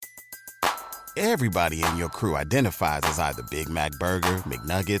Everybody in your crew identifies as either Big Mac Burger,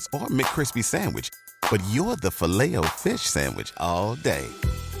 McNuggets, or McCrispy Sandwich. But you're the Filet-O-Fish Sandwich all day.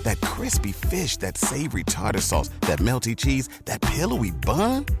 That crispy fish, that savory tartar sauce, that melty cheese, that pillowy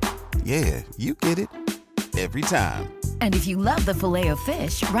bun. Yeah, you get it. Every time. And if you love the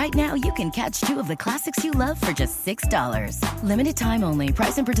Filet-O-Fish, right now you can catch 2 of the classics you love for just $6. Limited time only.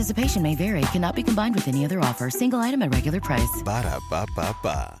 Price and participation may vary. Cannot be combined with any other offer. Single item at regular price.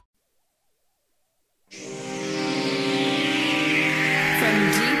 Ba-da-ba-ba-ba. From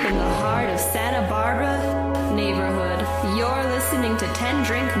deep in the heart of Santa Barbara neighborhood, you're listening to 10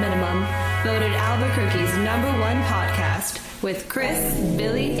 Drink Minimum, voted Albuquerque's #1 podcast with Chris,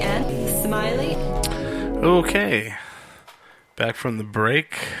 Billy, and Smiley. Okay, back from the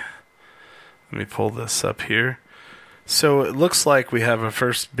break. Let me pull this up here. So it looks like we have a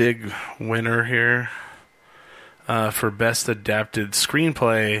first big winner here for Best Adapted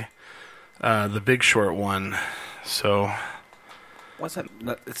Screenplay. The Big Short won. So, what's that?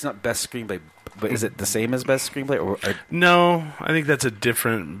 It's not Best Screenplay, but is it the same as Best Screenplay? Or no, I think that's a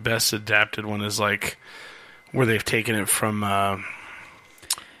different Best Adapted one. Is like where they've taken it from what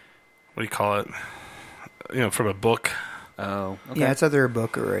do you call it? From a book. Oh, okay. Yeah, it's either a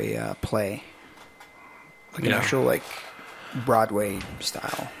book or a play, like an actual like Broadway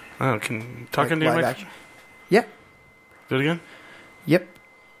style. Oh, can talk into your mic? Yep. Do it again. Yep.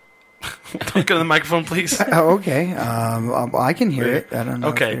 Talk into the microphone, please. Oh, okay. I can hear it. I don't know.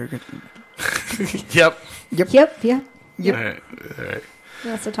 Okay. Yep. Yep. Yeah. Yep. All right. He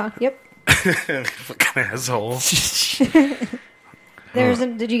wants to talk. Yep. What kind of asshole?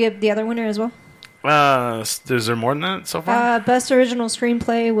 Did you get the other winner as well? Is there more than that so far? Best original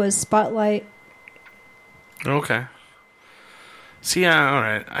screenplay was Spotlight. Okay. See, all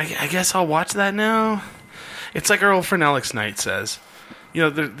right. I guess I'll watch that now. It's like our old friend Alex Knight says.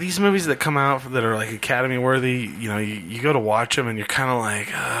 These movies that come out that are like Academy worthy, you go to watch them and you're kind of like,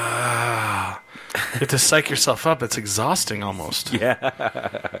 you have to psych yourself up. It's exhausting almost.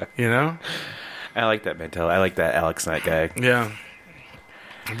 Yeah. I like that mentality. I like that Alex Knight guy. Yeah.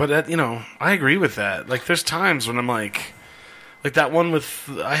 But, I agree with that. Like, there's times when I'm like that one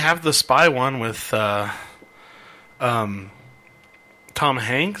I have the spy one with Tom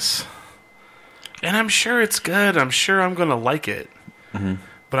Hanks. And I'm sure it's good. I'm sure I'm going to like it. Mm-hmm.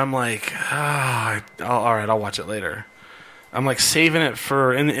 But I'm like, all right, I'll watch it later. I'm like saving it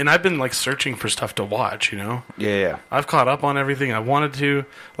for, and I've been like searching for stuff to watch, Yeah. I've caught up on everything I wanted to.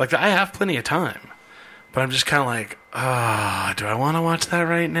 Like, I have plenty of time. But I'm just kind of like, do I want to watch that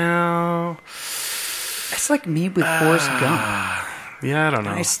right now? It's like me with Forrest Gump. Yeah, I don't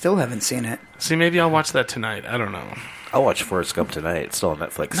know. I still haven't seen it. See, maybe I'll watch that tonight. I don't know. I'll watch Forrest Gump tonight. It's still on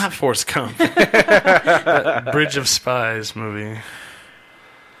Netflix. Not Forrest Gump. That Bridge of Spies movie.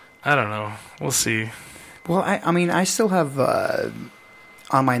 I don't know. We'll see. Well, I still have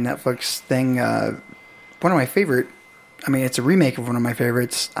on my Netflix thing one of my favorite. It's a remake of one of my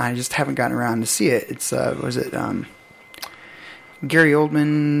favorites. I just haven't gotten around to see it. It's was it Gary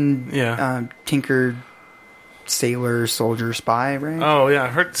Oldman? Yeah. Tinker, Sailor, Soldier, Spy, right? Oh yeah,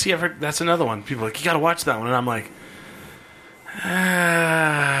 I've heard that's another one. People are like, you got to watch that one, and I'm like, all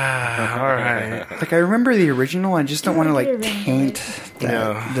right. Like, I remember the original. I just don't want to taint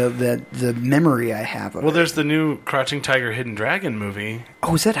the memory I have of it. Well, there's the new Crouching Tiger, Hidden Dragon movie.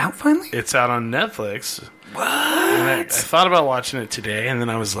 Oh, is that out finally? It's out on Netflix. What? And I thought about watching it today, and then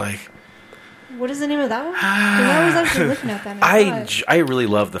I was like, what is the name of that one? 'Cause I was actually looking at that. I really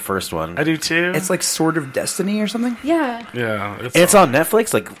love the first one. I do too. It's like Sword of Destiny or something? Yeah. Yeah. It's on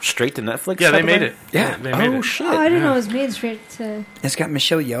Netflix, like straight to Netflix? Yeah, they made it. Yeah. They made it. Shit. Oh, I didn't know it was made straight to... It's got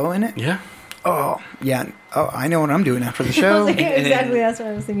Michelle Yeoh in it? Yeah. Oh, yeah. Oh, I know what I'm doing after the show. Exactly, that's what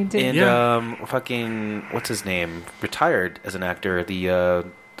I was thinking too. And fucking, what's his name? Retired as an actor. The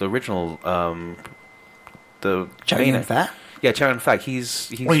original, the Chow Yun-Fat? Yeah, Chow Yun-Fat.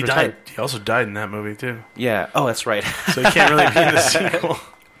 He's well, he retired. died. He also died in that movie too. Yeah. Oh, that's right. So he can't really be in the sequel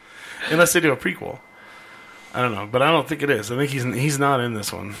unless they do a prequel. I don't know, but I don't think it is. I think he's not in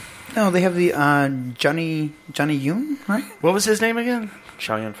this one. No, they have the Johnny Yoon, right? What was his name again?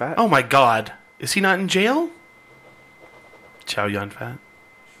 Chow Yun-Fat. Oh my God, is he not in jail? Chow Yun-Fat.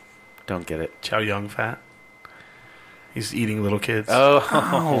 Don't get it. Chow Yun-Fat. He's eating little kids.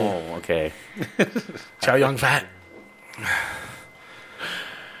 Oh. Okay. Chow Yun-Fat.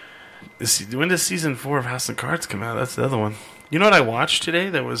 When does season 4 of House of Cards come out? That's the other one. You know what I watched today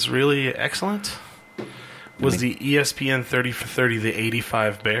that was really excellent? Was the ESPN 30 for 30, the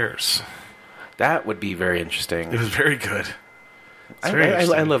 85 Bears. That would be very interesting. It was very good.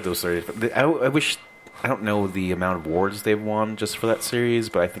 I love those 30. I wish I don't know the amount of awards they've won just for that series,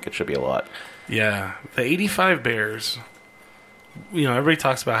 but I think it should be a lot. Yeah. The 85 Bears, everybody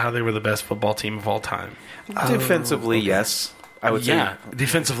talks about how they were the best football team of all time. Defensively, yes. I would say. Yeah,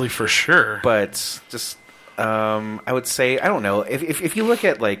 defensively for sure. But just, I would say, I don't know. If you look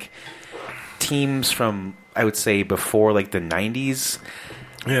at, like, teams from, I would say, before, like, the 90s,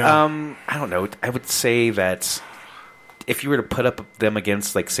 I don't know. I would say that if you were to put up them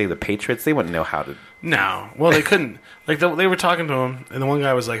against, like, say, the Patriots, they wouldn't know how to. No. Well, they couldn't. Like, they were talking to him, and the one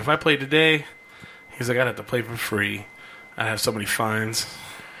guy was like, if I played today, he's like, I'd have to play for free. I'd have so many fines.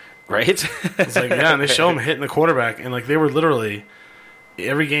 Right? It's like, yeah, and they show him hitting the quarterback, and, like, they were literally,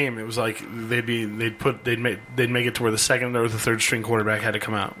 every game, it was like, they'd make it to where the second or the third string quarterback had to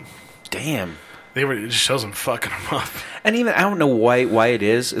come out. Damn. It just shows them fucking them up. And even, I don't know why it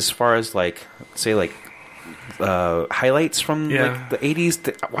is, as far as, like, say, like, highlights from like the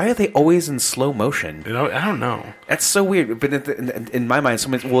 80s. Why are they always in slow motion? I don't know. That's so weird. But in my mind,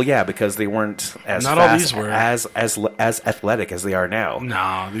 because they weren't as not fast, all these were as athletic as they are now.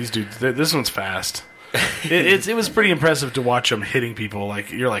 No, these dudes. This one's fast. It was pretty impressive to watch them hitting people.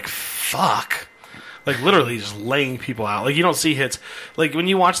 Like, you're like, fuck. Like, literally just laying people out. Like, you don't see hits. Like, when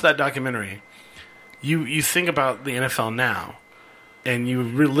you watch that documentary, you think about the NFL now, and you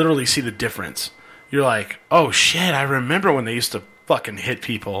literally see the difference. You're like, oh shit, I remember when they used to fucking hit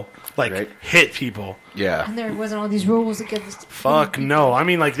people. Like, hit people. Yeah. And there wasn't all these rules against. Fuck no. I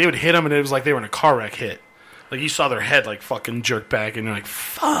mean, like, they would hit them and it was like they were in a car wreck hit. Like, you saw their head, like, fucking jerk back and you're like,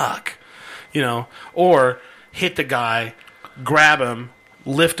 fuck. Or hit the guy, grab him,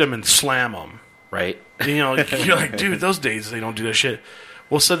 lift him, and slam him. Right. You're like, dude, those days they don't do that shit.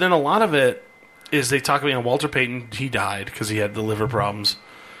 Well, so then a lot of it is they talk about, Walter Payton, he died because he had the liver problems.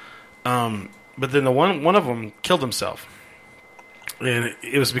 But then one of them killed himself, and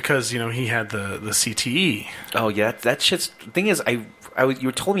it was because he had the CTE. Oh yeah, that shit's. The thing is,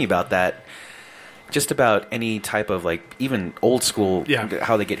 you told me about that. Just about any type of, like, even old school,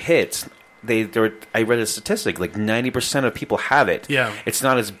 how they get hit. I read a statistic, like 90% of people have it. Yeah, it's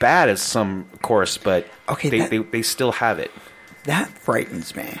not as bad as some, of course, but they still have it. That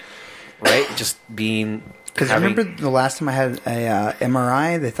frightens me. Right, just being. Because I remember the last time I had a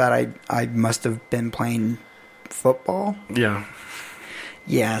MRI, they thought I must have been playing football. Yeah.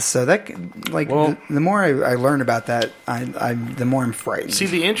 Yeah, so that, like, the more I learn about that, the more I'm frightened. See,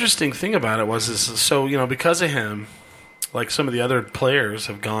 the interesting thing about it so, because of him, like, some of the other players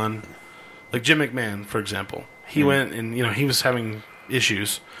have gone, like Jim McMahon, for example. He went and, he was having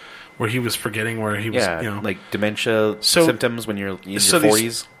issues where he was forgetting where he was, like dementia symptoms when you're in your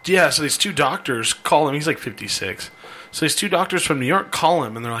 40s. So these two doctors call him. He's like 56. So these two doctors from New York call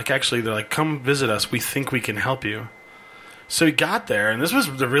him, and they're like, come visit us. We think we can help you. So he got there, and this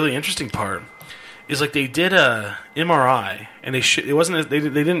was the really interesting part. Is like they did a MRI, and they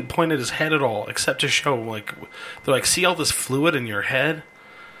didn't point at his head at all, except to show, like, they're like, see all this fluid in your head?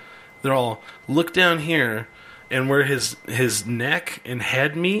 They're all, look down here. And where his neck and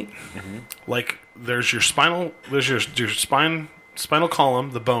head meet, like, there's your spinal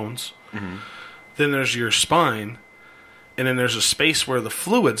column, the bones. Then there's your spine, and then there's a space where the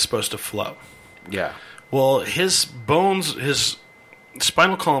fluid's supposed to flow. Yeah. Well, his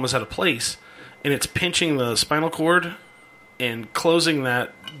spinal column is at a place, and it's pinching the spinal cord and closing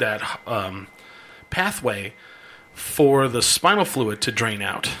that pathway for the spinal fluid to drain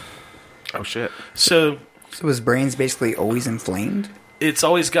out. Oh shit! So his brain's basically always inflamed? It's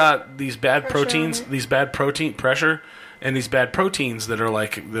always got these bad Pressure proteins, these bad protein pressure, and these bad proteins that are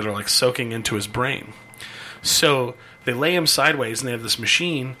like soaking into his brain. So they lay him sideways, and they have this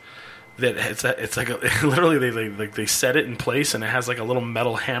machine that it's like literally they set it in place, and it has like a little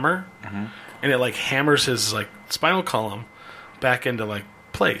metal hammer, and it like hammers his like spinal column back into like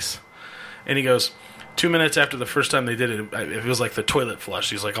place. And he goes, 2 minutes after the first time they did it, it was like the toilet flush.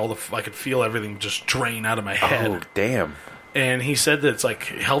 He's like, I could feel everything just drain out of my head. Oh, damn. And he said that it's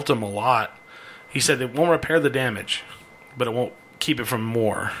like, it helped him a lot. He said it won't repair the damage, but it won't keep it from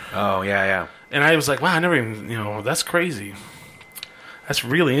more. Oh, yeah. And I was like, wow, I never even, that's crazy. That's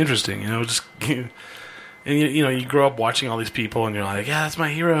really interesting, just, and you grow up watching all these people and you're like, yeah, that's my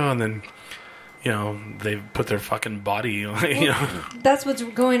hero. And then, they put their fucking body, That's what's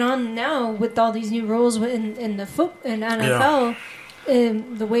going on now with all these new rules in NFL. Yeah.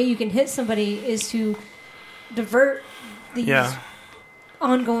 The way you can hit somebody is to divert these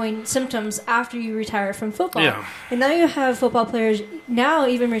ongoing symptoms after you retire from football. Yeah. And now you have football players now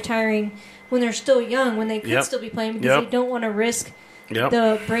even retiring when they're still young, when they could still be playing because they don't want to risk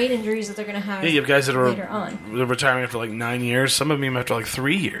the brain injuries that they're going to have. Yeah, you have guys that are later on. They're retiring after like 9 years. Some of them after like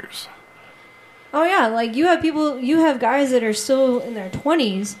 3 years. Oh yeah, like you have guys that are still in their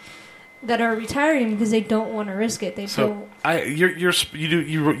 20s that are retiring because they don't want to risk it. You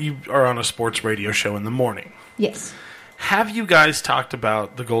are on a sports radio show in the morning. Yes. Have you guys talked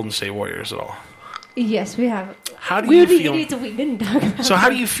about the Golden State Warriors at all? Yes, we have. How do you feel? We didn't talk about. So, how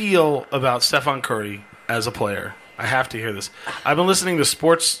do you feel about Stephan Curry as a player? I have to hear this. I've been listening to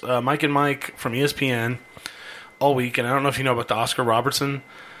Sports Mike and Mike from ESPN all week, and I don't know if you know about the Oscar Robertson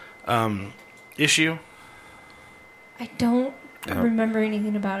issue. I don't remember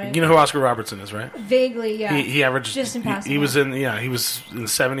anything about it. You know who Oscar Robertson is, right? Vaguely, yeah. He averaged just in passing. He was in the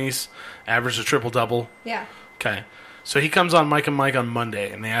 70s, averaged a triple-double. Yeah. Okay. So he comes on Mike and Mike on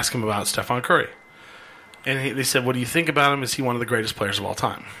Monday, and they ask him about Stephan Curry. And they said, what do you think about him? Is he one of the greatest players of all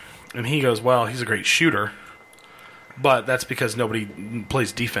time? And he goes, well, he's a great shooter, but that's because nobody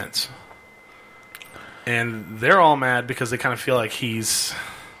plays defense. And they're all mad because they kind of feel like he's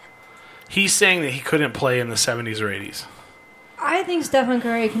saying that he couldn't play in the 70s or 80s. I think Stephan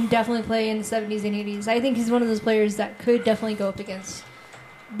Curry can definitely play in the 70s and 80s. I think he's one of those players that could definitely go up against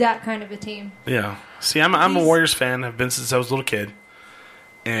that kind of a team. Yeah. See, I'm a Warriors fan. I've been since I was a little kid.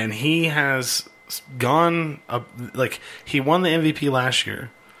 And he has gone up, like, he won the MVP last year.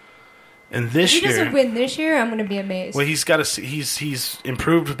 And this year... If he doesn't win this year, I'm going to be amazed. Well, he's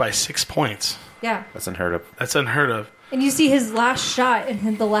improved by 6 points. Yeah. That's unheard of. And you see his last shot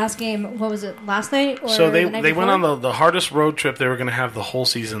in the last game, what was it, last night? Or so they the night went before? on the hardest road trip they were going to have the whole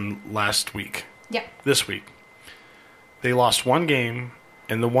season last week. Yeah. This week. They lost one game,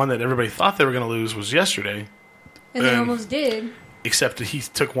 and the one that everybody thought they were going to lose was yesterday. And they almost did. Except that he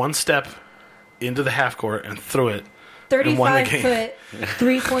took one step into the half court and threw it. 35-foot,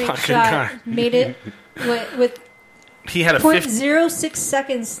 3-point shot. God. Made it with he had a 0.06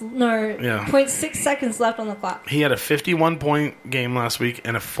 seconds, 0.6 seconds left on the clock. He had a 51-point game last week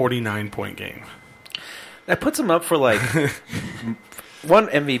and a 49-point game. That puts him up for like one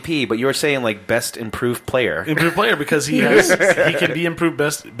MVP, but you were saying like best improved player. Improved player because he can be improved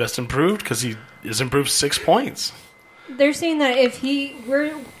best improved because he has improved 6 points. They're saying that if he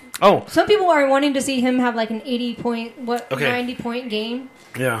were... some people are wanting to see him have like an 90-point game.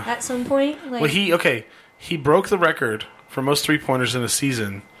 Yeah. At some point. Like, well, he broke the record for most 3-pointers in a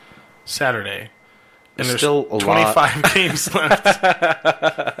season Saturday. And there's still 25 games left.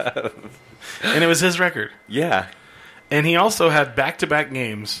 And it was his record. Yeah. And he also had back-to-back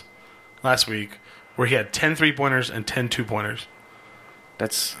games last week where he had 10 3-pointers and 10 2-pointers.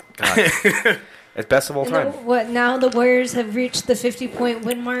 That's it's best of all time. Now the Warriors have reached the 50-point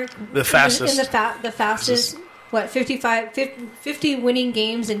win mark. The fastest. The fastest. 50 winning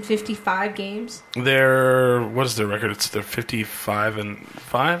games in 55 games? What is their record? They're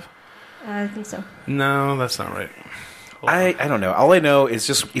 55-5? I think so. No, that's not right. I don't know. All I know is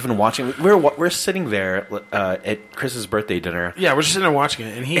just even watching. We're sitting there at Chris's birthday dinner. Yeah, we're just sitting there watching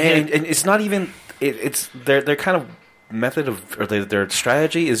it, and it's not even. It's their kind of method of or their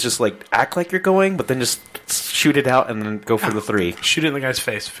strategy is just like act like you're going, but then just shoot it out and then go for the three. Shoot it in the guy's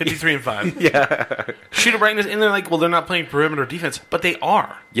face. 53-5. Yeah. Shoot it right in his, and they're like, well, they're not playing perimeter defense, but they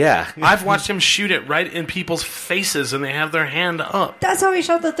are. Yeah. I've watched him shoot it right in people's faces, and they have their hand up. That's how he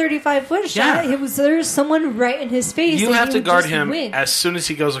shot the 35-foot shot. Yeah. There's someone right in his face. You have to guard him as soon as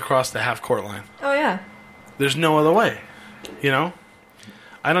he goes across the half-court line. Oh, yeah. There's no other way. You know?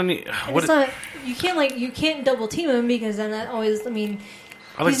 I don't need... You can't double team him because then that always...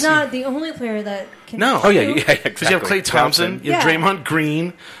 he's not the only player that can... No. Oh, yeah, exactly. Because you have Klay Thompson, you have Draymond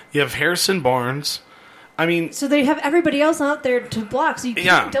Green, you have Harrison Barnes. So they have everybody else out there to block, so you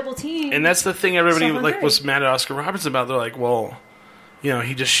can't double team. And that's the thing everybody was mad at Oscar Robertson about. They're like, well,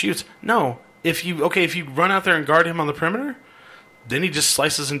 he just shoots. No. If you run out there and guard him on the perimeter, then he just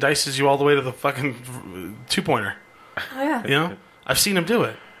slices and dices you all the way to the fucking 2-pointer. Oh, yeah. I've seen him do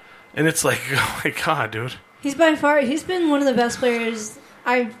it. And it's like, oh my God, dude. He's been one of the best players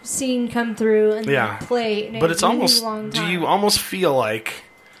I've seen come through and play in a long time. Do you almost feel like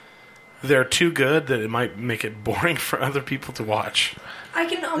they're too good that it might make it boring for other people to watch? I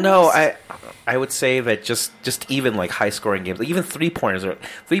can almost... No, I would say that just even like high scoring games, like even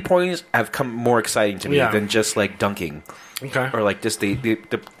 3-pointers have come more exciting to me than just like dunking. Okay. Or like just the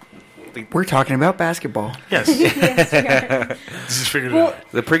We're talking about basketball. Yes. Yes, we are. This is figured out.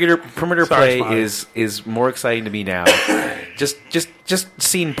 The perimeter play is more exciting to me now. just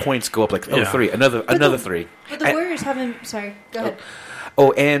seeing points go up like three, another three. But the Warriors haven't. Sorry, go ahead.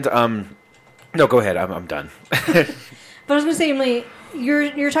 Oh, and no, go ahead. I'm done. But I was going to say, Emily,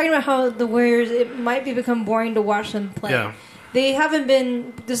 you're talking about how the Warriors, it might become boring to watch them play. Yeah. They haven't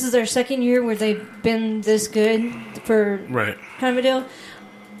been. This is their second year where they've been this good for right. kind of a deal.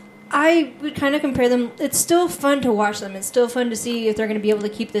 I would kind of compare them. It's still fun to watch them. It's still fun to see if they're going to be able to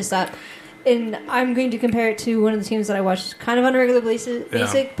keep this up. And I'm going to compare it to one of the teams that I watch kind of on a regular basis,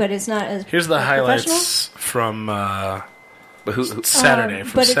 but it's not as Here's the highlights from Saturday.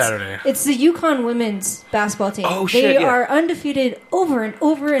 It's the UConn women's basketball team. Oh, shit, They are undefeated over and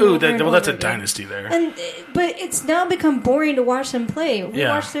over and over. Well, that's a dynasty there. But it's now become boring to watch them play. We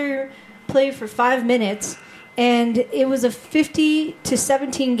watched their play for 5 minutes, and it was a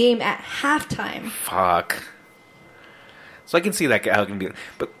 50-17 game at halftime. Fuck. So I can see that how it can be,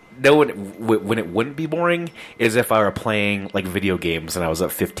 but no, when it wouldn't be boring is if I were playing like video games and I was up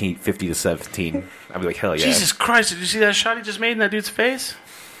 50-17. I'd be like, hell yeah! Jesus Christ! Did you see that shot he just made in that dude's face?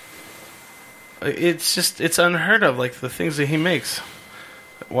 It's unheard of. Like the things that he makes.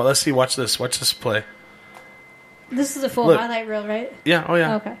 Well, let's see. Watch this. Watch this play. This is a full highlight reel, right? Yeah. Oh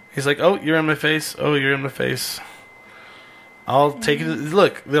yeah. Okay. He's like, oh, you're in my face. Oh, you're in my face. I'll take it.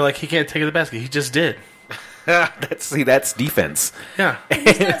 Look, they're like, he can't take it to the basket. He just did. That's defense. Yeah. And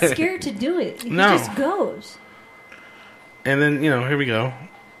he's not scared to do it. He just goes. And then, here we go.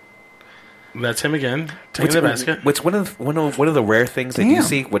 That's him again, taking the basket. Which one of the rare things I do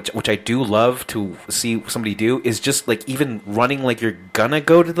see, which I do love to see somebody do, is just like even running like you're gonna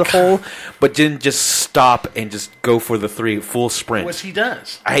go to the hole, but then just stop and just go for the three, full sprint. Which he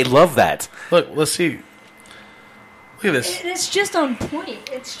does. I love that. Look, let's see. Look at this. It's just on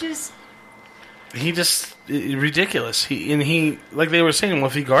point. It's just... ridiculous. He like they were saying, well,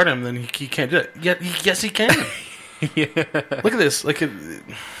 if you guard him, then he can't do it. Yes, he can. Yeah. Look at this. Look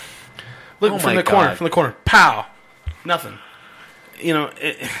from the corner. Pow. Nothing.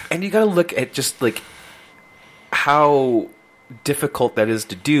 And you got to look at just like how difficult that is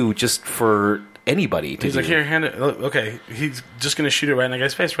to do, just for anybody. He's like, here, hand it. Okay, he's just gonna shoot it right in that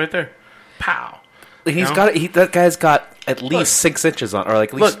guy's face, right there. Pow. And that guy's got at least 6 inches on, or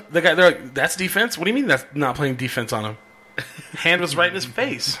like at least. Look, the guy. They're like, that's defense. What do you mean that's not playing defense on him? Hand was right in his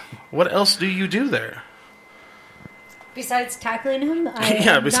face. What else do you do there? Besides tackling him,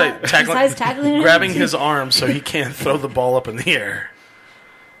 besides tackling him, grabbing his arm so he can't throw the ball up in the air.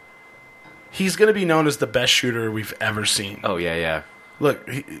 He's going to be known as the best shooter we've ever seen. Oh yeah. Look.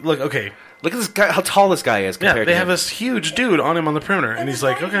 Okay. Look at this guy. How tall this guy is compared to him. They have this huge dude on him on the perimeter, and he's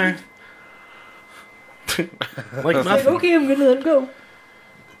like, okay. Like nothing. Like, okay, I'm gonna let him go.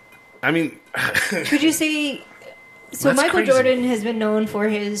 I mean, could you say? So Michael crazy. Jordan has been known for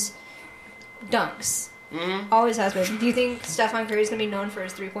his dunks. Mm-hmm. Always has been. Do you think Stephan Curry is gonna be known for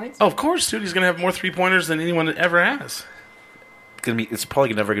his 3 points? Oh, of course, dude. He's gonna have more 3-pointers than anyone ever has. It's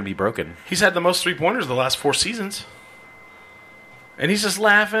probably never gonna be broken. He's had the most 3-pointers the last 4 seasons. And he's just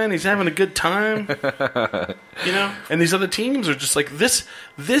laughing. He's having a good time. And these other teams are just like, this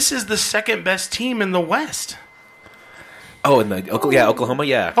is the second best team in the West. Oh, Oklahoma,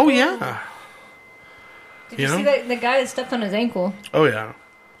 yeah. Oh, yeah. Did you see that the guy that stepped on his ankle? Oh, yeah.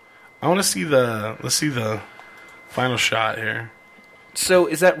 I want to see let's see the final shot here. So,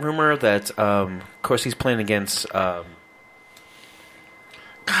 is that rumor that, of course, he's playing against... God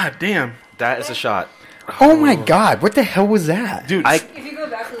damn. That is a shot. Oh my God! What the hell was that, dude? If you go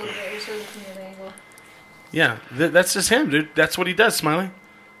back a little bit, you're still looking at the angle. Yeah, that's just him, dude. That's what he does, Smiley.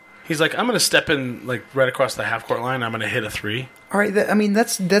 He's like, I'm gonna step in like right across the half court line. I'm gonna hit a 3. All right,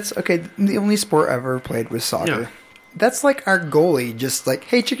 that's okay. The only sport I ever played was soccer. Yeah. That's like our goalie, just like,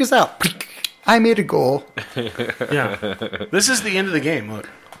 hey, check us out. I made a goal. Yeah, this is the end of the game. Look,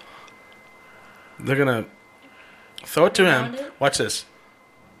 they're gonna throw it to him. Watch this.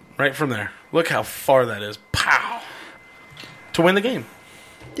 Right from there. Look how far that is. Pow! To win the game.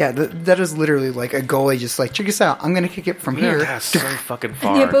 Yeah, that is literally like a goalie just like, check us out. I'm going to kick it from here. That's so fucking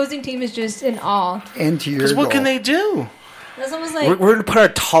far. And the opposing team is just in awe. Into your Because what can they do? That's almost like... We're going to put our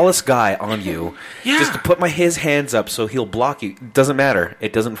tallest guy on you. Yeah. Just to put his hands up so he'll block you. Doesn't matter.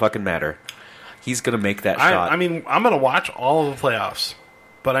 It doesn't fucking matter. He's going to make that shot. I mean, I'm going to watch all of the playoffs.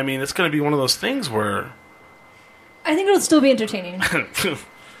 But, I mean, it's going to be one of those things where... I think it'll still be entertaining.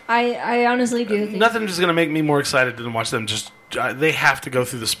 I honestly do think... Nothing is going to make me more excited than watch them just... they have to go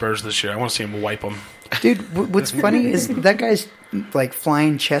through the Spurs this year. I want to see them wipe them. Dude, what's funny is that guy's like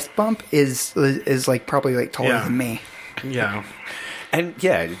flying chest bump is like probably like taller than me. Yeah. And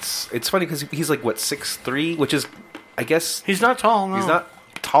yeah, it's funny because he's like, what, 6'3", which is, I guess... He's not tall, no. He's not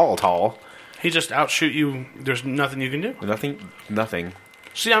tall. He just outshoot you. There's nothing you can do. Nothing.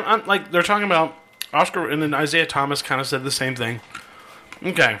 See, I'm like, they're talking about... Oscar and then Isaiah Thomas kind of said the same thing.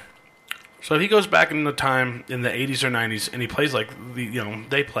 Okay. So if he goes back in the time in the 80s or 90s and he plays like,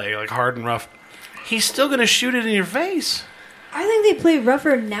 they play like hard and rough, he's still going to shoot it in your face. I think they play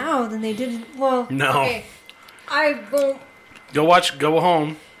rougher now than they did. Well, no. Okay. I won't. Go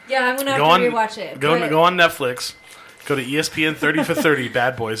home. Yeah, I'm gonna have to rewatch it. Go on Netflix. Go to ESPN 30 for 30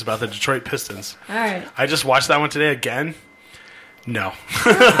 Bad Boys about the Detroit Pistons. All right. I just watched that one today again. No.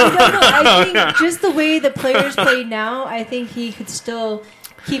 I think just the way the players play now, I think he could still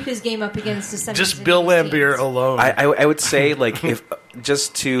keep his game up against the Senators. Just Bill Laimbeer alone. I would say, like, if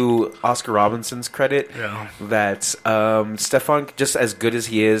just to Oscar Robinson's credit, that Stephan, just as good as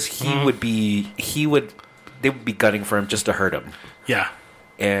he is, they would be gunning for him just to hurt him. Yeah.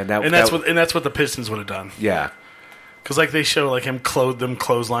 And that's what the Pistons would have done. Yeah. Because like they show like him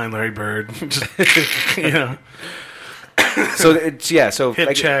clothesline Larry Bird, just, So hit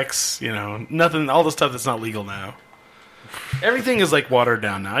like, checks, nothing, all the stuff that's not legal now. Everything is like watered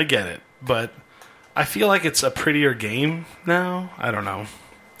down now. I get it, but I feel like it's a prettier game now. I don't know.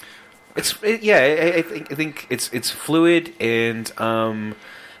 I think it's fluid and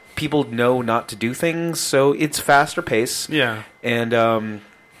people know not to do things, so it's faster pace. Yeah, and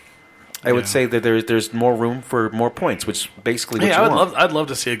I would say that there's more room for more points, which basically what you want. I'd love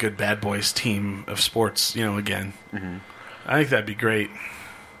to see a good Bad Boys team of sports, again. Mm-hmm. I think that'd be great.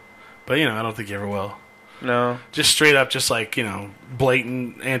 But, I don't think you ever will. No. Just straight up, just like,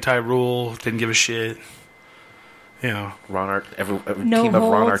 blatant anti-rule, didn't give a shit. Team of Ron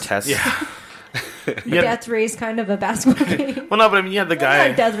Artest. Yeah. Death Ray's kind of a basketball game. Well, no, but I mean, you had the guy.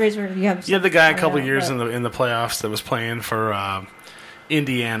 Like Death Ray's where you had the guy a couple years in the playoffs that was playing for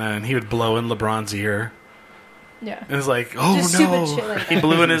Indiana, and he would blow in LeBron's ear. Yeah. And it's like, just no, shit like he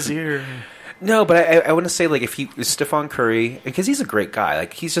blew in his ear. No, but I want to say, like, if he was Stephan Curry, because he's a great guy.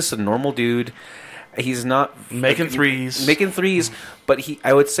 Like, he's just a normal dude. He's not making threes, but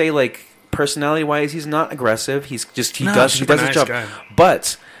I would say, like, personality-wise, he's not aggressive. He does his job. Guy.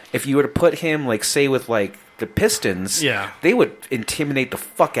 But if you were to put him, like, say with like the Pistons, they would intimidate the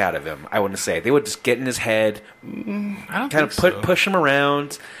fuck out of him. I want to say they would just get in his head, push him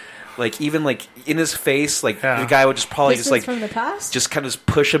around. Like, even, like, in his face, like, the guy would just probably Pistons from the past? just kind of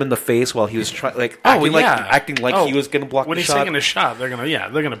push him in the face while he was trying, like, acting like he was going to block the shot. When he's taking a shot, they're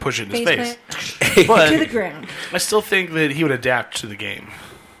going to push it in his face. But to the ground. I still think that he would adapt to the game.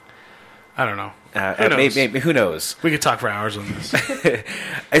 I don't know. Maybe, who knows? We could talk for hours on this.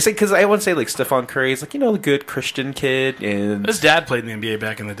 I say, because I want to say, like, Stephan Curry is, like, a good Christian kid. And his dad played in the NBA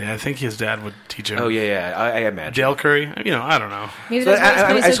back in the day. I think his dad would teach him. Oh, yeah. I imagine. Dale Curry? I don't know. Maybe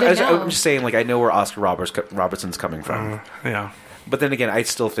that's why he's I'm just saying, like, I know where Oscar Robertson's coming from. Yeah. But then again, I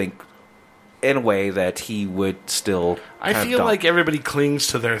still think, in a way, that he would still. I feel like everybody clings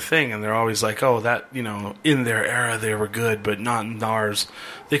to their thing, and they're always like, "Oh, that in their era they were good, but not in ours.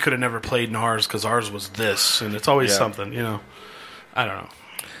 They could have never played in ours because ours was this." And it's always something, I don't know.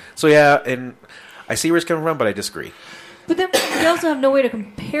 So and I see where it's coming from, but I disagree. But then we also have no way to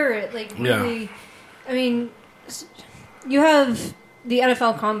compare it. Like, really, I mean, you have the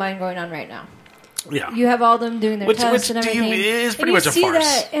NFL Combine going on right now. Yeah, you have all them doing their tests and everything. It is pretty much a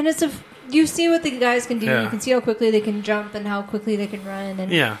farce. And you see what the guys can do. Yeah. You can see how quickly they can jump and how quickly they can run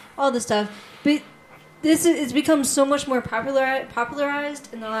and all this stuff. But it's become so much more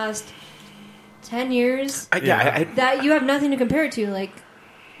popularized in the last 10 years that you have nothing to compare it to. Like,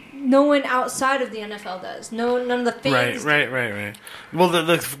 no one outside of the NFL does. None of the fans. Right. Well,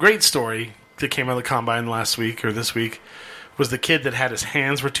 the great story that came out of the Combine last week or this week was the kid that had his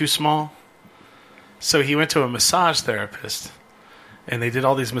hands were too small. So he went to a massage therapist. And they did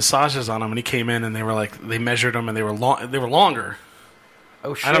all these massages on him, and he came in, and they measured him, and they were longer.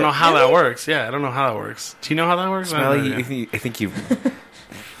 Oh shit! I don't know how that works. Yeah, I don't know how that works. Do you know how that works? Smiley, I think you.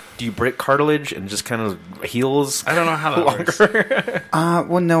 Do you break cartilage and just kind of heals? I don't know how that works.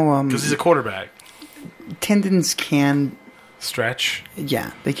 Well, no. Because he's a quarterback. Tendons can stretch.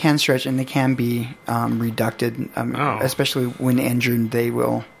 Yeah, they can stretch, and they can be reducted. Especially when injured, they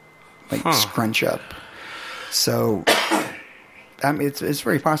will scrunch up. So. It's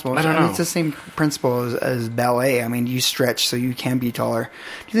very possible. I don't know. It's the same principle as ballet. I mean, you stretch so you can be taller. Do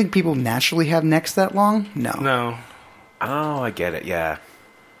you think people naturally have necks that long? No. Oh, I get it. Yeah.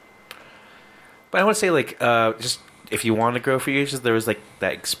 But I want to say, like, just if you want to grow for years, there was like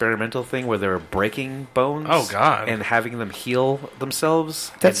that experimental thing where they were breaking bones. Oh God! And having them heal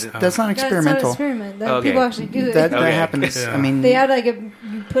themselves. That's not experimental. That's not experiment. People actually do it. That happens. Yeah. I mean, they add you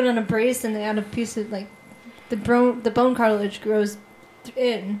put on a brace and they add a piece of the bone cartilage grows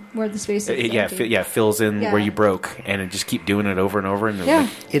in where the space is. Fills in where you broke, and it just keep doing it over and over. And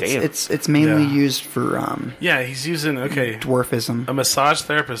it's mainly used for he's using dwarfism. A massage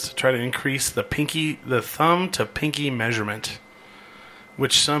therapist to try to increase the thumb to pinky measurement,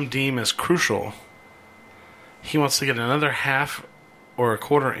 which some deem as crucial. He wants to get another half or a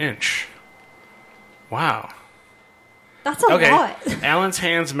quarter inch. Wow. That's a lot. Allen's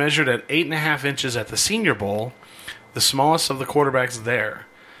hands measured at 8.5 inches at the Senior Bowl, the smallest of the quarterbacks there.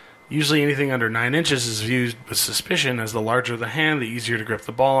 Usually anything under 9 inches is viewed with suspicion, as the larger the hand, the easier to grip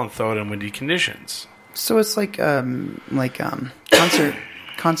the ball and throw it in windy conditions. So it's like concert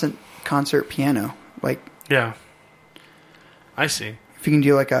piano. Like, yeah, I see. If you can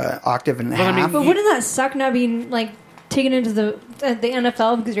do like a octave and a half. But wouldn't that suck not being like taken into the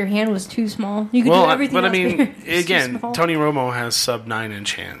NFL because your hand was too small? You could do everything. But I mean, again, Tony Romo has sub 9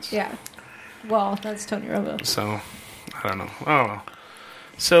 inch hands. Yeah. Well, that's Tony Romo. So I don't know. Oh,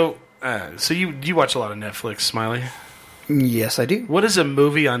 so you watch a lot of Netflix, Smiley? Yes, I do. What is a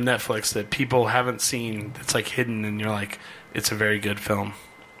movie on Netflix that people haven't seen that's like hidden and you're like, it's a very good film?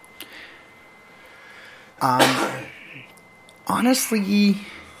 Honestly,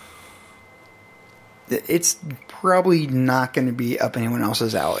 it's probably not going to be up anyone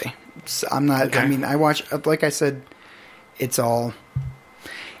else's alley. I'm not. Okay. I mean, I watch. Like I said, it's all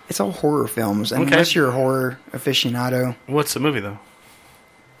horror films. And unless you're a horror aficionado. What's the movie though?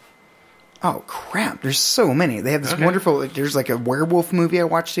 Oh crap! There's so many. They have this wonderful. Like, there's like a werewolf movie I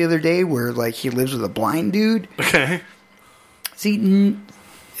watched the other day where like he lives with a blind dude. Okay. See,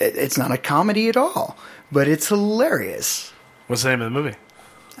 it's not a comedy at all, but it's hilarious. What's the name of the movie?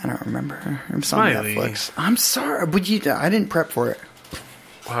 I don't remember. It's on Netflix. I'm sorry, but I didn't prep for it.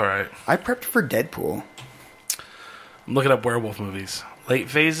 All right. I prepped for Deadpool. I'm looking up werewolf movies. Late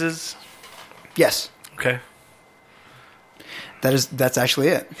Phases? Yes. Okay. That's actually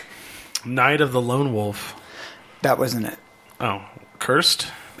it. Night of the Lone Wolf. That wasn't it. Oh. Cursed?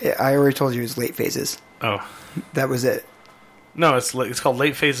 I already told you it was Late Phases. Oh. That was it. No, it's called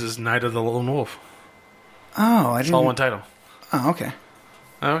Late Phases, Night of the Lone Wolf. Oh, It's all one title. Oh, okay.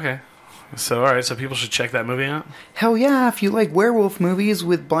 Oh, okay. So, all right. So people should check that movie out? Hell yeah, if you like werewolf movies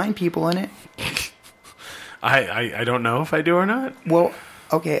with blind people in it. I don't know if I do or not. Well,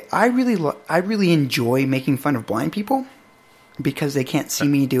 okay. I really enjoy making fun of blind people because they can't see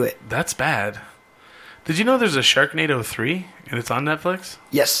me do it. That's bad. Did you know there's a Sharknado 3 and it's on Netflix?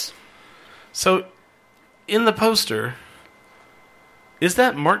 Yes. So, in the poster, is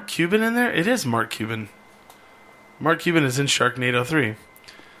that Mark Cuban in there? It is Mark Cuban. Mark Cuban is in Sharknado 3.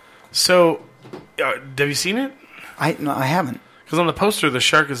 So, have you seen it? No, I haven't. Because on the poster, the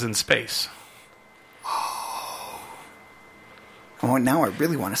shark is in space. Oh, now I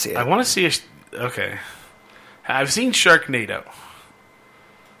really want to see it. I want to see okay. I've seen Sharknado.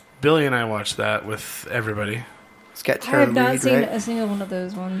 Billy and I watched that with everybody. It's got I have not seen a single one of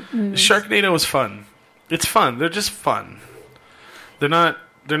those movies. Sharknado was fun. It's fun. They're just fun. They're not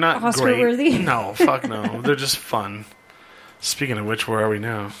Oscar great. worthy? No, fuck no. They're just fun. Speaking of which, where are we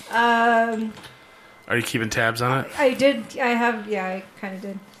now? Are you keeping tabs on it? I did. I have. Yeah, I kind of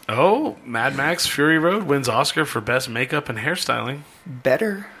did. Oh, Mad Max Fury Road wins Oscar for Best Makeup and Hairstyling.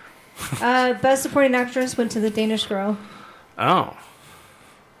 Better. Best Supporting Actress went to The Danish Girl. Oh.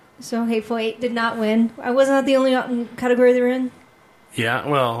 So Hateful Eight did not win. I wasn't the only category they were in. Yeah,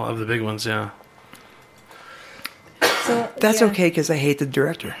 well, of the big ones, yeah. So that's okay because I hate the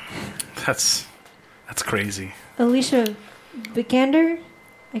director. That's crazy. Alicia Vikander?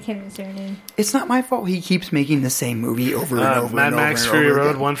 I can't even say her name. It's not my fault he keeps making the same movie over and over Mad and Max over and Fury over Road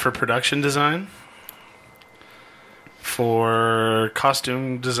again. won for production design. For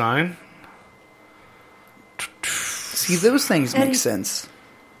costume design. See, those things make sense.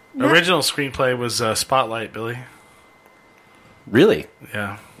 Original screenplay was Spotlight, Billy. Really?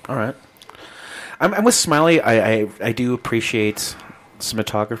 Yeah. All right. I'm with Smiley. I do appreciate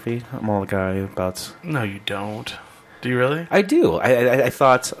cinematography. I'm all the guy about. No, you don't. Do you really? I do. I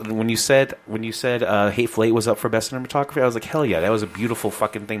thought when you said Hateful Eight was up for best cinematography, I was like, hell yeah, that was a beautiful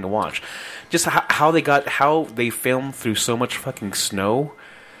fucking thing to watch. Just how they filmed through so much fucking snow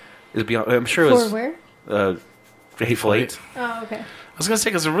is beyond. I'm sure it was where? Hateful Eight. Oh, okay. I was gonna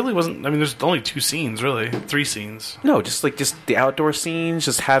say because it really wasn't. I mean, there's only 2 scenes, really, 3 scenes. No, just the outdoor scenes,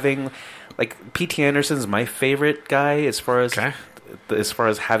 just having like P.T. Anderson's my favorite guy as far as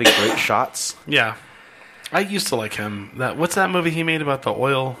having great shots. Yeah. I used to like him. What's that movie he made about the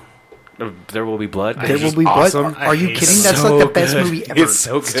oil? There Will Be Blood. There Will Be Blood. Are you kidding? That's like the best movie ever. It's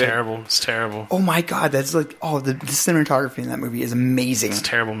so good. It's terrible. It's terrible. Oh my god, that's like the cinematography in that movie is amazing. It's a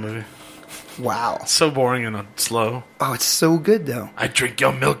terrible movie. Wow. It's so boring and slow. Oh, it's so good though. I drink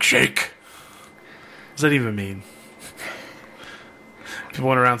your milkshake. What does that even mean? People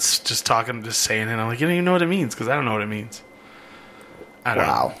went around just talking, just saying it. I'm like, you don't even know what it means because I don't know what it means. I don't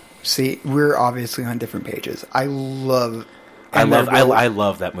know. See, we're obviously on different pages. I love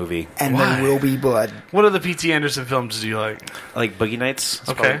that movie. And There Will Be Blood. What other P.T. Anderson films do you like? I like Boogie Nights.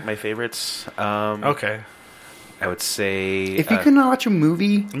 It's probably my favorites. Okay. I would say if you can watch a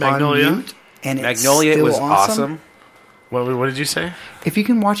movie Magnolia. on mute and it's Magnolia still was awesome. What did you say? If you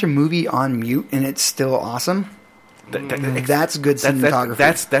can watch a movie on mute and it's still awesome, that's good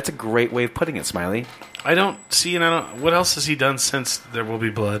cinematography. That's a great way of putting it, Smiley. I don't see, and I don't. What else has he done since There Will Be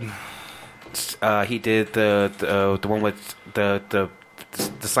Blood? He did the one with the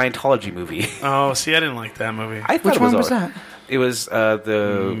Scientology movie. Oh, see, I didn't like that movie. Which one was that? It was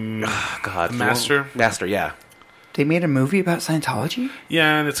the Master. Master, yeah. They made a movie about Scientology?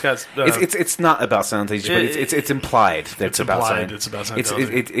 Yeah, and it's got. It's not about Scientology, but it's implied that it's about Scientology. It's about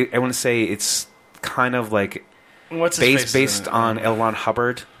Scientology. I want to say it's kind of like what's his based on L. Ron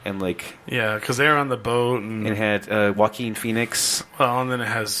Hubbard and like because they're on the boat and it had Joaquin Phoenix. Well, and then it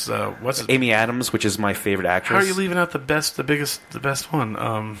has Amy Adams, which is my favorite actress. How are you leaving out the best one?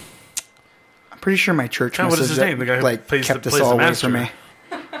 I'm pretty sure my church. What is his name? The guy who plays kept the this all away master. from me.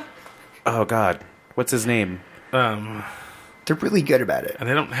 Oh God, what's his name? They're really good about it, and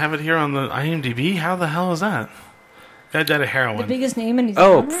they don't have it here on the IMDb. How the hell is that? Guy died of heroin. The biggest name, and he's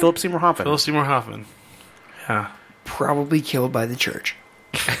Philip Seymour Hoffman. Philip Seymour Hoffman. Yeah, probably killed by the church.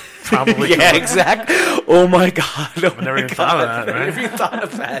 Probably. Yeah, exactly. Oh my God! I never even thought of that. Right? I never even thought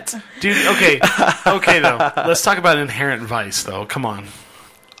of that, dude. Okay, though. Let's talk about Inherent Vice, though. Come on.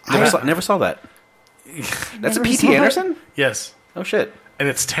 Never saw that. That's a P.T. Anderson? Yes. Oh shit! And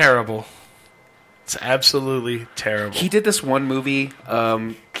it's terrible. It's absolutely terrible. He did this one movie.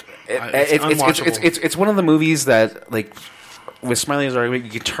 It's It's one of the movies that, like, with Smiley's argument,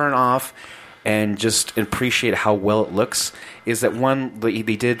 you can turn off and just appreciate how well it looks. Is that one they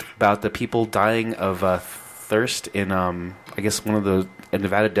did about the people dying of thirst in, I guess, one of the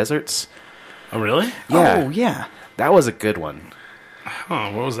Nevada deserts? Oh, really? Yeah. Oh, yeah. That was a good one.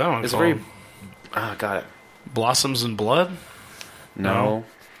 Oh, what was that one? It's very. Got it. Blossoms and Blood? No.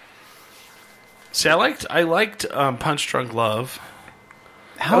 See, I liked Punch Drunk Love.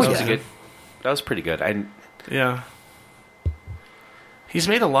 That was good. That was pretty good. Yeah. He's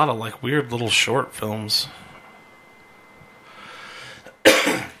made a lot of like weird little short films.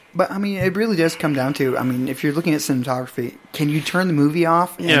 But I mean, it really does come down to, I mean, if you're looking at cinematography, can you turn the movie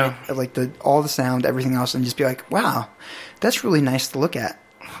off and like all the sound, everything else, and just be like, wow, that's really nice to look at.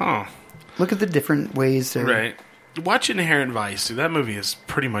 Huh. Look at the different ways to... Right. Watch Inherent Vice, dude. That movie is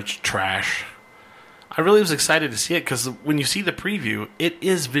pretty much trash. I really was excited to see it because when you see the preview, it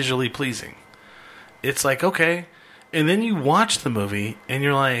is visually pleasing. It's like, okay. And then you watch the movie and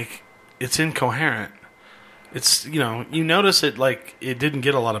you're like, it's incoherent. It's, you notice it like it didn't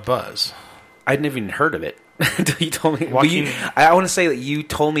get a lot of buzz. I'd never even heard of it until you told me. I want to say that you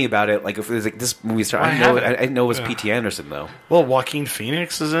told me about it. Like if it was like this movie started, I know it was P.T. Anderson though. Well, Joaquin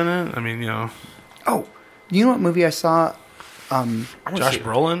Phoenix is in it. I mean, Oh, you know what movie I saw? Josh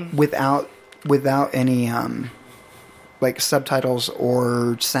Brolin without any like subtitles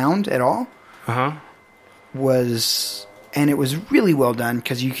or sound at all. And it was really well done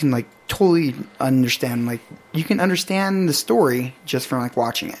because you can like totally understand, like you can understand the story just from like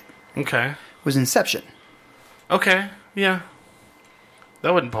watching it. Okay. It was Inception. Okay, yeah.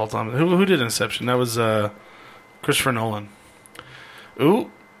 That wasn't Paul Thomas. Who did Inception? That was Christopher Nolan.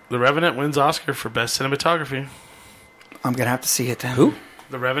 Ooh, The Revenant wins Oscar for Best Cinematography. I'm going to have to see it then. Who?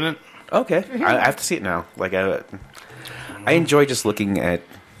 The Revenant. Okay. I have to see it now. Like I enjoy just looking at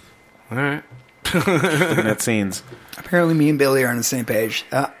All right. looking at scenes. Apparently me and Billy are on the same page.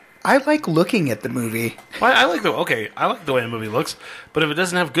 I like looking at the movie. Well, I like the way a movie looks, but if it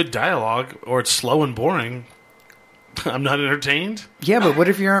doesn't have good dialogue or it's slow and boring, I'm not entertained. Yeah, but what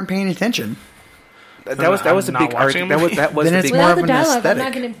if you aren't paying attention? That was a big argument. That was then the it's big more Without of the an dialogue, aesthetic.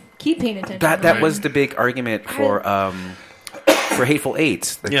 I'm not going to keep paying attention. that was the big argument for Hateful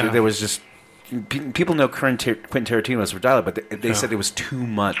Eight. There was just people know Quentin Tarantino was for dialogue, but they said it was too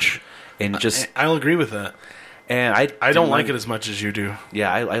much, and just I'll agree with that. And I don't like it as much as you do.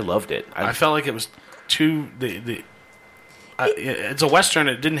 Yeah, I loved it. I felt like it was too it's a Western.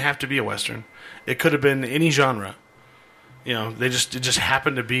 It didn't have to be a Western. It could have been any genre. It just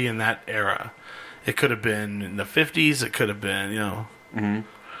happened to be in that era. It could have been in the 50s. It could have been,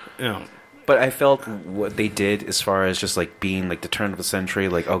 But I felt what they did as far as just like being like the turn of the century,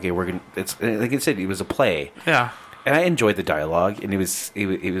 like okay, we're gonna. It's like I said, it was a play. Yeah. And I enjoyed the dialogue, and it was.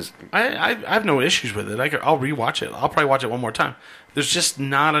 I have no issues with it. I'll rewatch it. I'll probably watch it one more time. There's just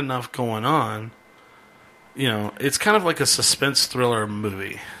not enough going on. It's kind of like a suspense thriller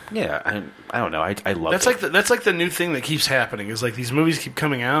movie. Yeah, I don't know. I love it. That's like the new thing that keeps happening. Is like these movies keep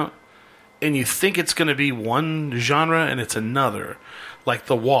coming out, and you think it's going to be one genre, and it's another. Like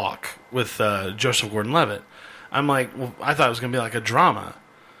The Walk with Joseph Gordon-Levitt. I'm like, well, I thought it was going to be like a drama.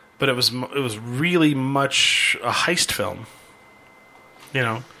 but it was really much a heist film. You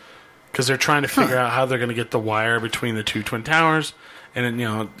know, because they're trying to figure out how they're going to get the wire between the two Twin Towers. And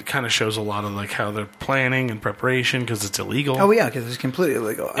then, it kind of shows a lot of like how they're planning and preparation because it's illegal. Oh, yeah, because it's completely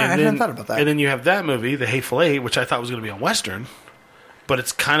illegal. I hadn't thought about that. And then you have that movie, The Hateful Eight, which I thought was going to be a Western, but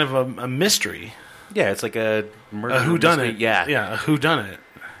it's kind of a mystery. Yeah, it's like a murder whodunit. Yeah. Yeah, a whodunit.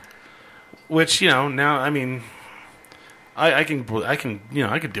 Which, now, I mean, I can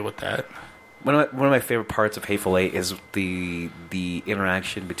deal with that. One of my favorite parts of Hateful Eight is the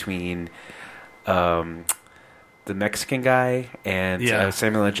interaction between the Mexican guy and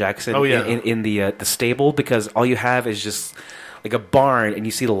Samuel L. Jackson in the stable, because all you have is just like a barn and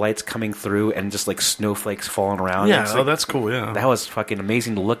you see the lights coming through and just like snowflakes falling around. Yeah, that's cool. Yeah, that was fucking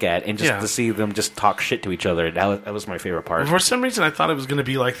amazing to look at, and just to see them just talk shit to each other. That was my favorite part. For some reason, I thought it was going to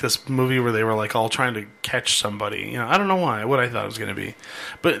be like this movie where they were like all trying to catch somebody. I don't know what I thought it was going to be,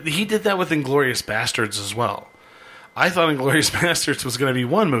 but he did that with Inglourious Bastards as well. I thought Inglourious Bastards was going to be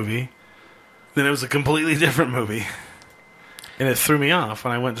one movie. Then it was a completely different movie. And it threw me off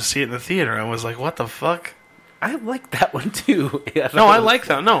when I went to see it in the theater. I was like, what the fuck? I like that one too. I like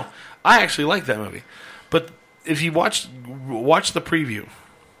that. No, I actually like that movie. But if you watch the preview,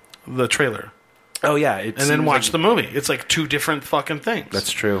 the trailer. Oh, yeah. And then watch the movie. It's like two different fucking things.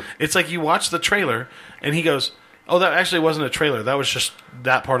 That's true. It's like you watch the trailer and he goes, oh, that actually wasn't a trailer. That was just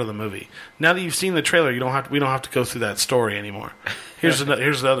that part of the movie. Now that you've seen the trailer, we don't have to go through that story anymore. Here's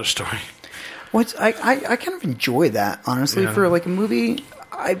the other story. Well, I kind of enjoy that, honestly, for like a movie.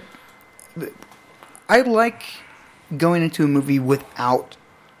 I like going into a movie without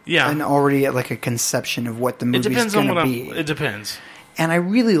an already like a conception of what the movie's going to be. It depends. And I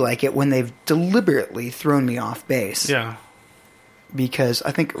really like it when they've deliberately thrown me off base. Yeah. Because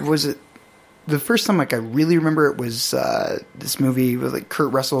I think, was it the first time like I really remember it was this movie with like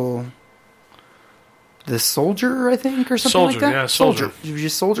Kurt Russell, The Soldier, I think, or something like that? Yeah, Soldier. It was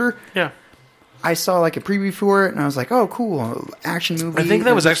just Soldier? Yeah. I saw like a preview for it, and I was like, "Oh, cool, action movie." I think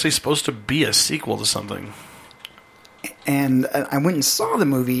that was actually supposed to be a sequel to something. And I went and saw the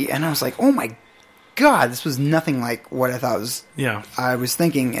movie, and I was like, "Oh my god, this was nothing like what I thought was." Yeah, I was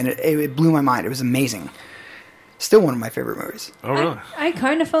thinking, and it blew my mind. It was amazing. Still one of my favorite movies. Oh, really? I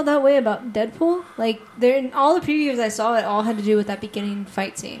kind of felt that way about Deadpool. Like, in all the previews I saw, it all had to do with that beginning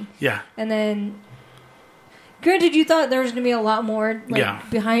fight scene. Yeah, and then, granted, you thought there was going to be a lot more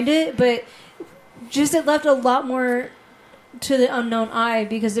behind it, but. Just it left a lot more to the unknown eye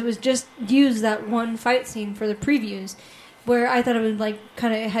because it was just used that one fight scene for the previews, where I thought it would like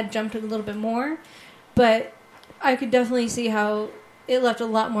kind of had jumped a little bit more, but I could definitely see how it left a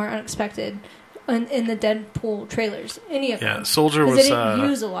lot more unexpected in the Deadpool trailers. Any of them? Yeah, Soldier was. They didn't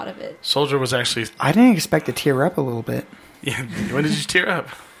use a lot of it. Soldier was actually. I didn't expect to tear up a little bit. Yeah, when did you tear up?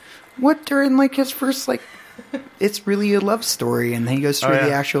 What, during like his first like. It's really a love story, and then he goes through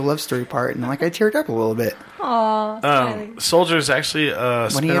the actual love story part, and like I teared up a little bit. Aww. Soldier is actually a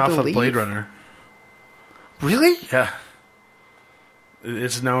spin-off of Blade Runner. Really? Yeah.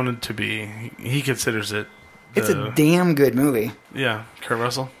 It's known to be. He considers it. It's a damn good movie. Yeah, Kurt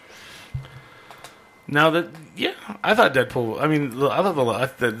Russell. Now that, I thought Deadpool. I mean, I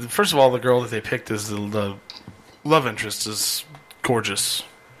thought first of all, the girl that they picked as the love interest is gorgeous.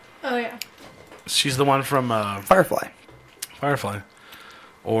 Oh yeah. She's the one from Firefly.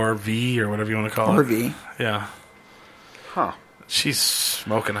 Or V, or whatever you want to call it. Or V. Yeah. Huh. She's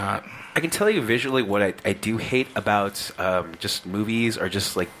smoking hot. I can tell you visually what I do hate about just movies or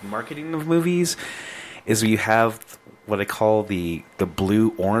just like marketing of movies is you have what I call the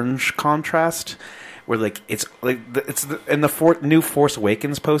blue-orange contrast, where like it's like in the new Force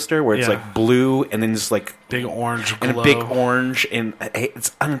Awakens poster where it's like blue and then just like big orange glow. And a big orange, and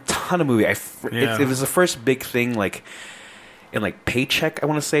it's on a ton of movie. It was the first big thing like in like Paycheck, I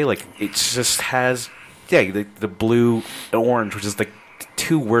want to say, like it just has the blue and orange, which is like the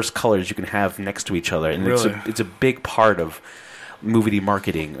two worst colors you can have next to each other, and really? it's a big part of movie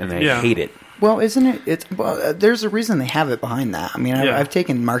marketing, and I hate it. Well, isn't it? There's a reason they have it behind that. I mean, I've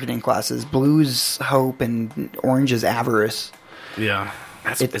taken marketing classes. Blue's hope and orange is avarice. Yeah.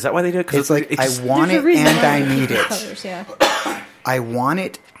 Is that why they do it? It's like, I want it and I need it. Colors, yeah. I want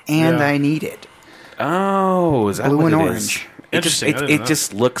it and I need it. Oh, is that blue what and it orange? Is? It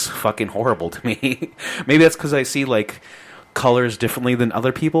just looks fucking horrible to me. Maybe that's because I see like colors differently than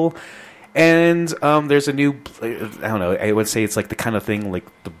other people. And there's a new, I don't know, I would say it's like the kind of thing like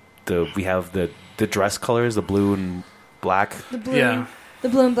we have the dress colors, the blue and black. The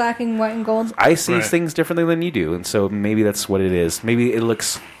blue and black and white and gold. I see things differently than you do, and so maybe that's what it is. Maybe it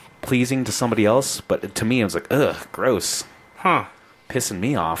looks pleasing to somebody else, but to me, I was like, ugh, gross. Huh. pissing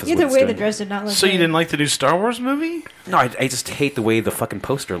me off. Either way, the dress did not look So good. you didn't like the new Star Wars movie? No, I just hate the way the fucking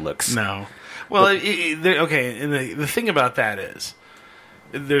poster looks. No. Well, okay, and the thing about that is,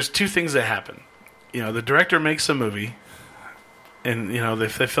 there's two things that happen. The director makes a movie, and, they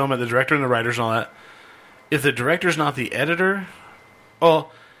film it, the director and the writers and all that. If the director's not the editor,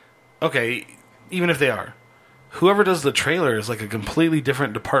 well, okay, even if they are, whoever does the trailer is like a completely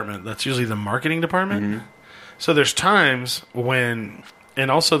different department. That's usually the marketing department. Mm-hmm. So there's times when,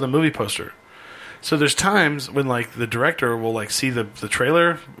 and also the movie poster. So there's times when like the director will like see the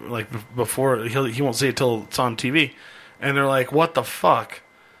trailer like before he won't see it till it's on TV, and they're like, "What the fuck?"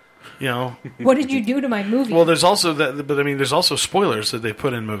 What did you do to my movie? Well, there's also that, but I mean, there's also spoilers that they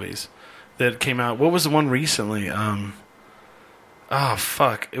put in movies that came out. What was the one recently? Oh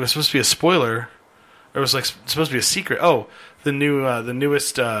fuck! It was supposed to be a spoiler. It was like supposed to be a secret. Oh, the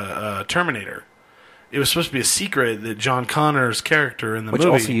newest Terminator. It was supposed to be a secret that John Connor's character in the movie,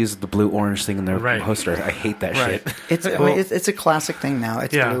 which also used the blue-orange thing in their poster. I hate that shit. It's a classic thing now.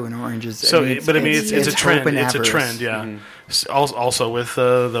 It's blue and oranges. So, it's a trend. It's a trend. Yeah. Mm-hmm. Also with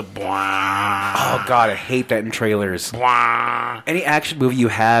the. Oh God, I hate that in trailers. Any action movie you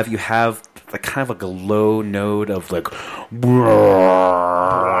have like kind of like a low note of like,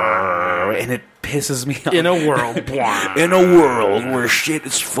 and it pisses me off. In a world, in a world where shit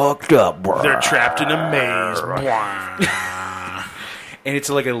is fucked up, they're trapped in a maze, and it's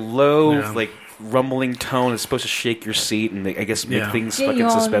like a low, like rumbling tone. It's supposed to shake your seat and I guess make things fucking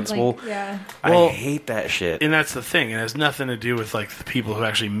suspenseful. I hate that shit. And that's the thing. It has nothing to do with like the people who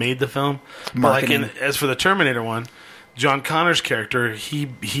actually made the film. Marketing. But as for the Terminator one, John Connor's character,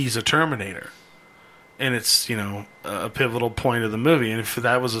 he's a Terminator. And it's, a pivotal point of the movie. And if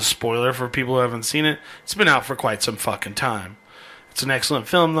that was a spoiler for people who haven't seen it, it's been out for quite some fucking time. It's an excellent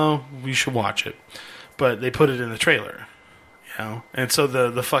film, though. You should watch it. But they put it in the trailer, And so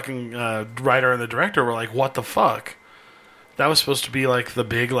the fucking writer and the director were like, what the fuck? That was supposed to be like the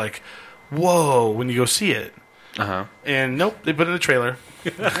big, like, whoa, when you go see it. Uh-huh. And nope, they put it in the trailer.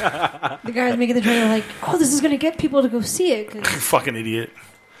 The guys making the trailer like, oh, this is going to get people to go see it. Fucking idiot.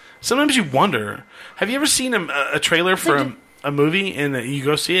 Sometimes you wonder, have you ever seen a trailer for a movie and you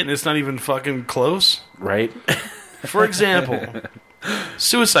go see it and it's not even fucking close? Right. For example,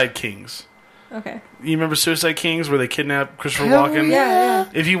 Suicide Kings. Okay. You remember Suicide Kings where they kidnap Christopher Walken? Yeah.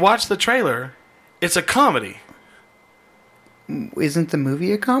 If you watch the trailer, it's a comedy. Isn't the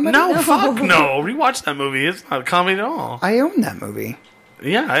movie a comedy? No, fuck no. Rewatch that movie. It's not a comedy at all. I own that movie.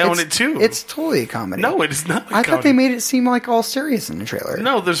 Yeah, I own it too. It's totally a comedy. No, it is not a comedy. I thought they made it seem like all serious in the trailer.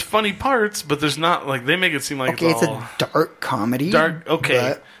 No, there's funny parts, but there's not, like, they make it seem like it's a dark comedy.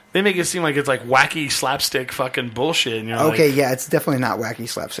 Okay. They make it seem like it's like wacky slapstick fucking bullshit. And you're it's definitely not wacky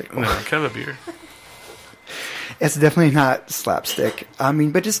slapstick. No, can I have a beer? It's definitely not slapstick. I mean,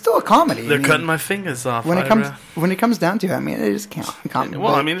 but it's still a comedy. They're cutting my fingers off. When it comes down to it, I mean, it is comedy.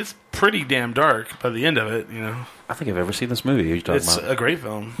 Well, I mean, it's pretty damn dark by the end of it, I think I've ever seen this movie. You're talking it's about. A great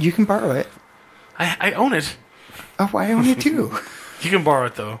film. You can borrow it. I own it. Oh, I own it too. You can borrow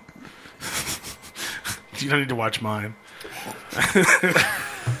it, though. You don't need to watch mine.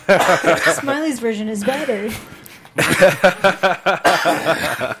 Smiley's version is better.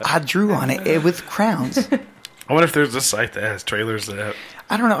 I drew on it with crowns. I wonder if there's a site that has trailers that have...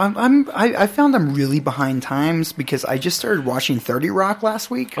 I don't know. I found I'm really behind times because I just started watching 30 Rock last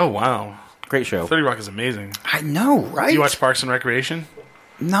week. Oh, wow. Great show. 30 Rock is amazing. I know, right? You watch Parks and Recreation?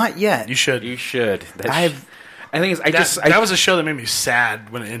 Not yet. You should. You should. I think that was a show that made me sad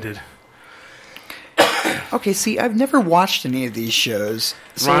when it ended. Okay, see, I've never watched any of these shows.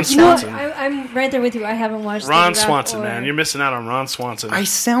 So Ron Swanson. I'm right there with you. I haven't watched Ron Swanson, man. You're missing out on Ron Swanson. I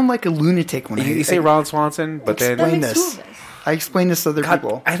sound like a lunatic when you say Ron Swanson, but then... I explain this to other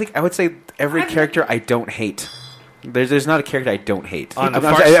people. I would say every character I don't hate. There's not a character I don't hate. I'm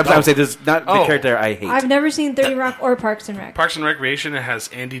saying there's not the character I hate. I've never seen 30 Rock or Parks and Rec. Parks and Recreation, it has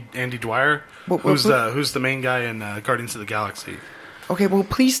Andy Dwyer, who's the main guy in Guardians of the Galaxy. Okay, well,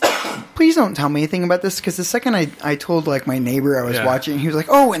 please don't tell me anything about this, because the second I told like my neighbor I was watching, he was like,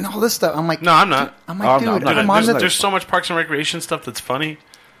 "Oh, and all this stuff." I'm like, "No, I'm not." I'm like, there's so much Parks and Recreation stuff that's funny.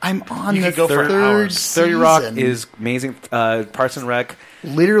 I'm on the third season. 30 Rock is amazing. Parks and Rec,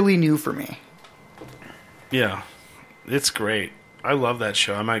 literally new for me. Yeah, it's great. I love that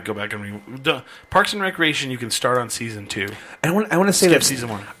show. I might go back and Parks and Recreation. You can start on season 2. I want to say that season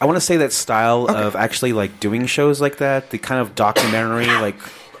 1. I want to say that style of actually like doing shows like that, the kind of documentary, like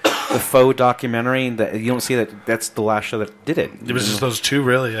the faux documentary. That you don't see that. That's the last show that did it. It was just those two,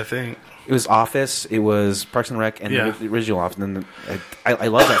 really. I think it was Office. It was Parks and Rec, and the original Office. And then I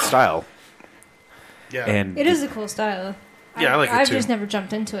love that style. Yeah, and it is a cool style. Yeah, I like it I've too. just never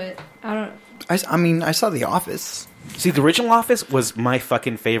jumped into it. I don't. I mean, I saw The Office. See, the original Office was my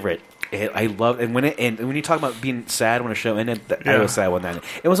fucking favorite. I love, and when you talk about being sad when a show ended, I was sad when that ended.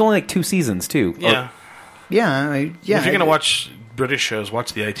 It was only like 2 seasons too. Yeah, yeah. If you're gonna watch British shows,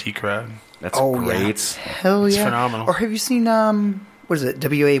 watch The IT Crowd. That's great. Yeah. Hell yeah, it's phenomenal. Or have you seen what is it?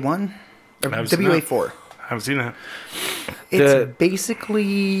 WA1 or WA4? I haven't seen that. It's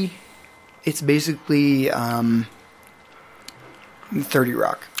basically 30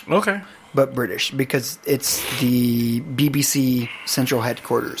 Rock. Okay. But British, because it's the BBC central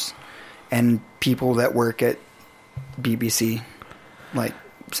headquarters and people that work at BBC, like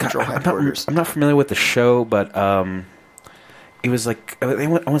central headquarters. I'm not familiar with the show, but it was like, I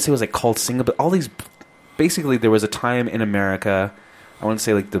want to say it was like called Single, but all these, basically there was a time in America, I want to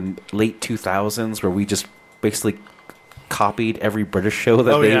say like the late 2000s, where we just basically copied every British show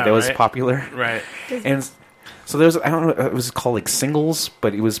that was popular. Right. And so there's, I don't know, it was called like Singles,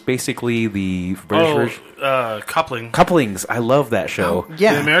 but it was basically the British version. Couplings. I love that show. Oh,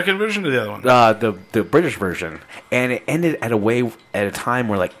 yeah. The American version or the other one? The British version. And it ended at a time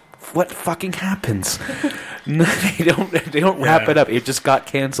where like, what fucking happens? They don't wrap it up. It just got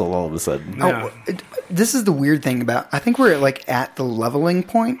canceled all of a sudden. Yeah. This is the weird thing about, I think we're like at the leveling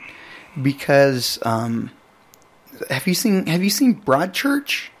point because have you seen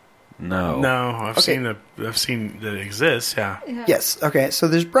Broadchurch? No. I've seen that it exists. Yeah. Yes. Okay. So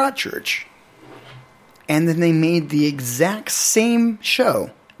there's Broadchurch, and then they made the exact same show.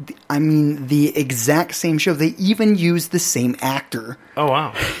 I mean, the exact same show. They even used the same actor. Oh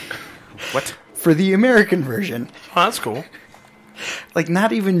wow. What? For the American version. Oh, that's cool. Like,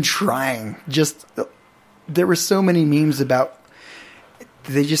 not even trying. Just there were so many memes about.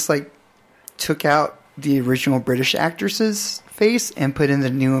 They just like took out the original British actress's face and put in the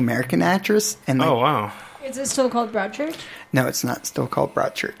new American actress. And like, oh wow. Is it still called Broadchurch? No, it's not still called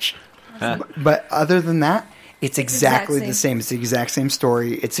Broadchurch. But other than that, it's exactly the same. It's the exact same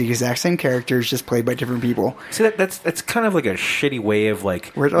story. It's the exact same characters, just played by different people. See, that's kind of like a shitty way of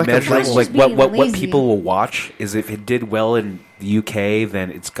like like measuring like what lazy. people will watch. Is if it did well in the UK, then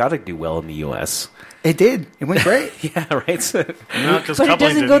it's got to do well in the US. It did. It went great. Yeah, right. So, But it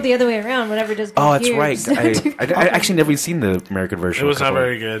doesn't go the other way around. Whatever does go that's here, right. I actually never seen the American version. It was not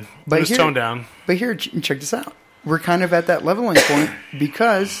very good. But it was toned down. But here, check this out. We're kind of at that leveling point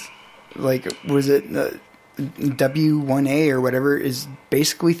because, like, was it W1A or whatever is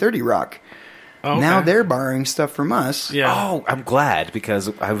basically 30 Rock. Oh, okay. Now they're borrowing stuff from us. Yeah. Oh, I'm glad because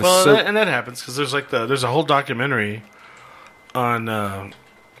I was and that happens because there's like there's a whole documentary on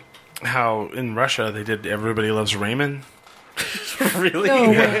how in Russia they did Everybody Loves Raymond. Really? No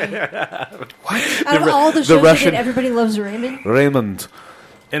way. What? Out of all the shows Russian, Everybody Loves Raymond. Raymond.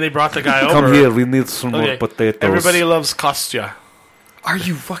 And they brought the guy over. Come here, we need some more potatoes. Everybody Loves Kostya. Are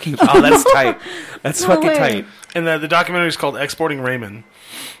you fucking... Oh, that's tight. That's fucking tight. And the documentary is called Exporting Raymond.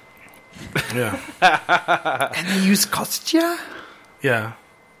 Yeah. And they use Kostya? Yeah.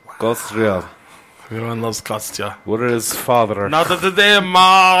 Kostya. Everyone loves Kostya. What is father? Not today,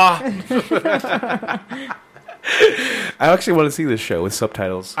 ma. I actually want to see this show with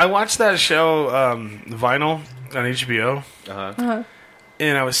subtitles. I watched that show, Vinyl, on HBO. Uh-huh.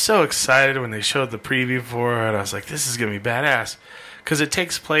 And I was so excited when they showed the preview for it. I was like, this is going to be badass. Because it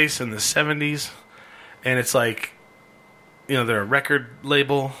takes place in the 70s. And it's like, they're a record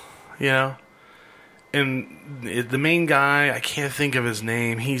label, And the main guy, I can't think of his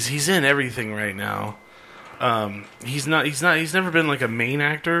name. He's in everything right now. He's never been like a main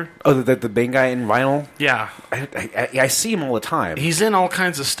actor. Oh, the main guy in Vinyl? Yeah. I see him all the time. He's in all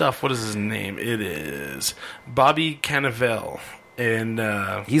kinds of stuff. What is his name? It is Bobby Cannavale. And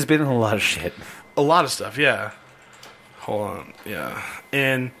he's been in a lot of shit. A lot of stuff, yeah. Hold on, yeah.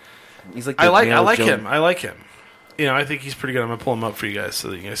 And he's like I like him. I like him. I think he's pretty good. I'm gonna pull him up for you guys so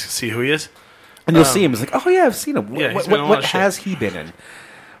that you guys can see who he is. And you'll see him. It's like, oh yeah, I've seen him. Yeah, what has he been in?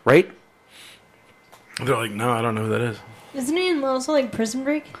 Right? They're like, no, I don't know who that is. Isn't he in also like Prison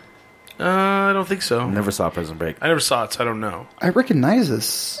Break? I don't think so. Never saw Prison Break. I never saw it, so I don't know. I recognize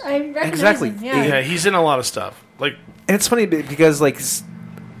this. I recognize him, yeah, he's in a lot of stuff. Like, and it's funny because like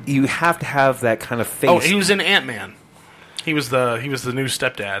you have to have that kind of face. Oh, he was in Ant-Man. He was the new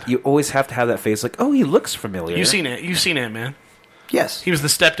stepdad. You always have to have that face. Like, oh, he looks familiar. You've seen Ant-Man. Yes, he was the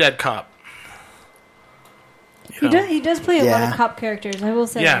stepdad cop. He does play a lot of cop characters. I will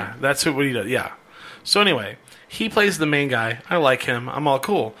say. Yeah, that's what he does. Yeah. So anyway, he plays the main guy. I like him. I'm all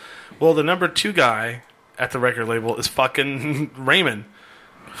cool. Well, the number 2 guy at the record label is fucking Raymond.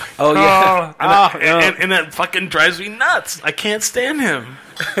 Oh yeah, and that fucking drives me nuts. I can't stand him.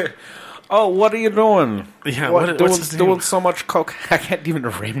 Oh, what are you doing? Yeah, what's his name? Doing so much coke. I can't even do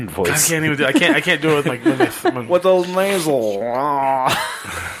a Raymond voice. I can't even do. I can't do it like with the nasal.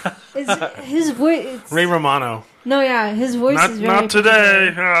 His voice. Ray Romano. No, yeah, his voice is very. Not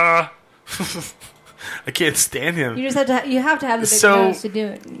today. I can't stand him. You just have to. You have to have the big nose to do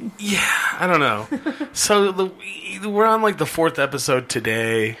it. Yeah, I don't know. So we're on like the 4th episode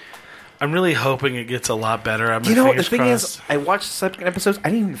today. I'm really hoping it gets a lot better. The thing is, I watched the second episodes. I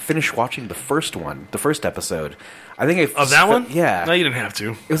didn't even finish watching the first episode. I think of that one. Yeah, no, you didn't have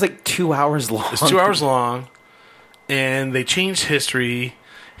to. It was like 2 hours long. It's 2 hours long, and they changed history.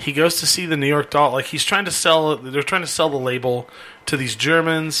 He goes to see the New York Doll. Like they're trying to sell the label to these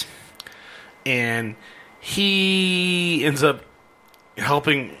Germans, and he ends up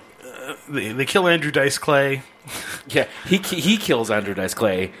helping. They kill Andrew Dice Clay. Yeah, he kills Andrew Dice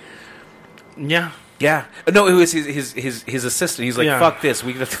Clay. Yeah. Yeah. No, it was his assistant. He's like, fuck this.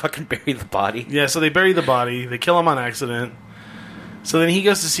 We gotta fucking bury the body. Yeah, so they bury the body. They kill him on accident. So then he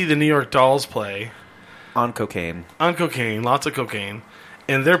goes to see the New York Dolls play. On cocaine. Lots of cocaine.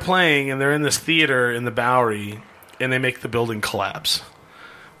 And they're playing, and they're in this theater in the Bowery, and they make the building collapse.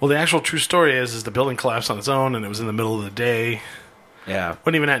 Well, the actual true story is the building collapsed on its own, and it was in the middle of the day. Yeah.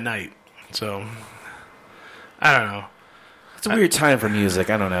 Wasn't even at night. So, I don't know. It's a weird time for music.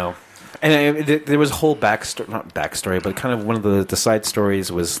 I don't know. And there was a whole backstory, not backstory, but kind of one of the side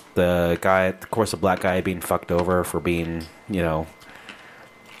stories was the guy, of course, a black guy being fucked over for being,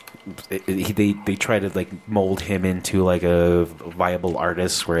 they try to like mold him into like a viable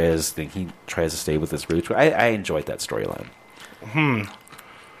artist, whereas he tries to stay with his roots. I enjoyed that storyline.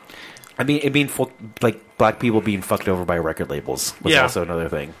 I mean, it being like black people being fucked over by record labels was also another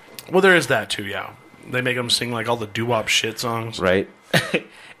thing. Well, there is that too. Yeah, they make him sing like all the doo-wop shit songs, right?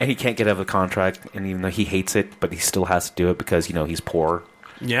 And he can't get out of the contract, and even though he hates it, but he still has to do it because, he's poor.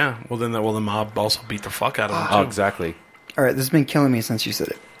 Yeah, well, then the mob also beat the fuck out of him, too. Oh, exactly. All right, this has been killing me since you said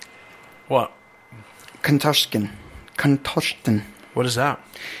it. What? Kontoshkin. What is that?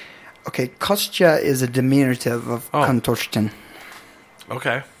 Okay, Kostya is a diminutive of Kontoshkin.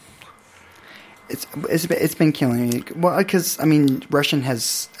 Okay. It's been killing me. Well, because, Russian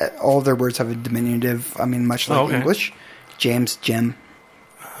has... all their words have a diminutive, much like English. James, Jim.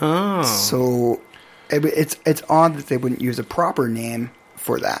 Oh. So it's odd that they wouldn't use a proper name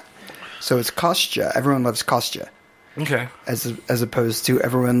for that. So it's Kostya. Everyone loves Kostya. Okay. As opposed to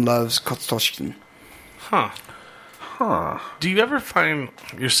everyone loves Kostoshkin. Huh. Do you ever find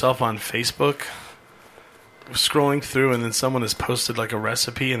yourself on Facebook scrolling through and then someone has posted like a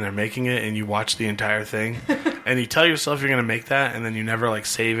recipe and they're making it and you watch the entire thing and you tell yourself you're going to make that and then you never like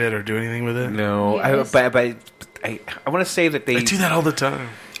save it or do anything with it? No. Yes. I want to say that they... I do that all the time.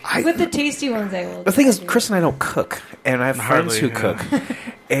 With the tasty ones, I will. The thing is, Chris and I don't cook, and I have friends who cook,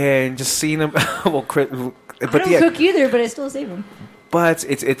 and just seeing them... I don't cook either, but I still save them. But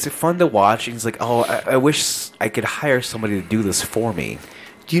it's fun to watch, and it's like, I wish I could hire somebody to do this for me.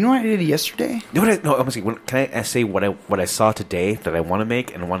 Do you know what I did yesterday? Can I say what I saw today that I want to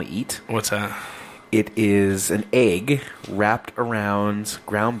make and want to eat? What's that? It is an egg wrapped around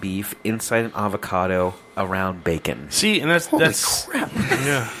ground beef inside an avocado around bacon. See, and that's crap.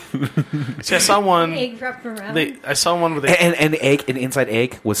 Yeah. See, I saw one. Egg wrapped around. I saw one with and the egg, and the inside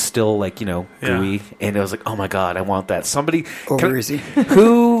egg was still like gooey, and it was like, oh my god, I want that. Somebody easy.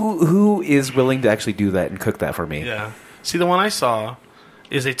 who is willing to actually do that and cook that for me? Yeah. See, the one I saw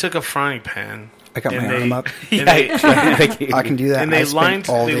is they took a frying pan. I got my arm up. I can do that. And they lined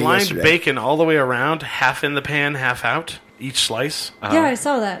bacon all the way around, half in the pan, half out, each slice. Yeah, I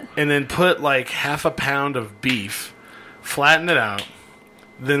saw that. And then put like half a pound of beef, flatten it out,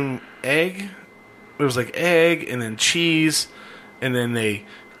 then egg. It was like egg and then cheese, and then they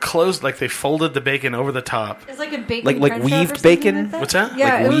closed, like they folded the bacon over the top. It's like a bacon like weaved bacon. Like What's that?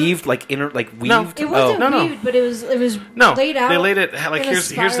 Yeah, like weaved, like weaved. No, it wasn't weaved, but it was laid out. They laid it like here's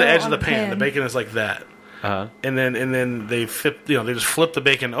the edge of the pan. The bacon is like that. And then they they just flipped the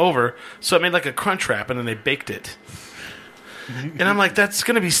bacon over, so it made like a crunch wrap, and then they baked it. And I'm like, that's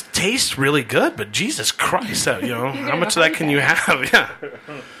gonna taste really good, but Jesus Christ, how much of that can you have?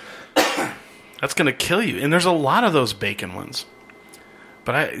 Yeah, that's gonna kill you. And there's a lot of those bacon ones.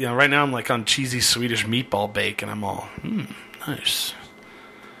 But right now I'm like on cheesy Swedish meatball bake, and I'm all nice.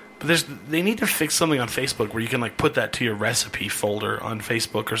 But they need to fix something on Facebook where you can like put that to your recipe folder on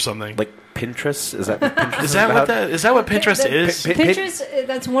Facebook or something. Like Pinterest? Is that what Pinterest is that what Pinterest is? Pinterest,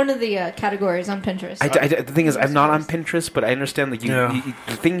 that's one of the categories on Pinterest. The thing is, I'm not on Pinterest, but I understand that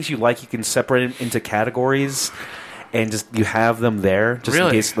the things you like, you can separate into categories. and just you have them there just in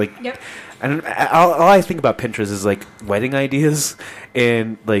case. Like, yep. And all I think about Pinterest is like wedding ideas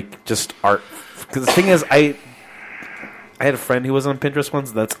and like just art. Because the thing is, I had a friend who was on Pinterest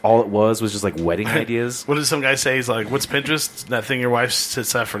once. That's all it was just like wedding ideas. What did some guy say? He's like, "What's Pinterest? That thing your wife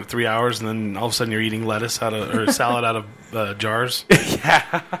sits at for 3 hours, and then all of a sudden you're eating lettuce or salad out of jars."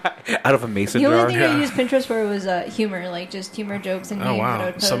 Yeah, out of a mason jar. The only thing I used Pinterest for was humor, like just humor jokes and memes. Oh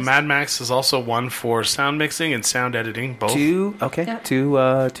wow! So Mad Max is also one for sound mixing and sound editing. Both. Two. Okay. Yep. Two.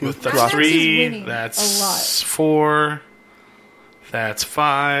 That's 3. That's 4. That's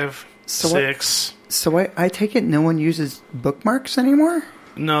 5. So 6. So I take it no one uses bookmarks anymore?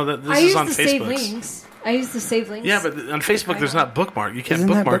 No, this is on Facebook. Save links. I use the save links. Yeah, but on Facebook there's not bookmark. You can't Isn't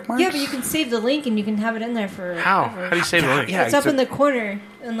that bookmark. bookmarks? Yeah, but you can save the link and you can have it in there for How? How do you save the link? Yeah, it's up in the corner,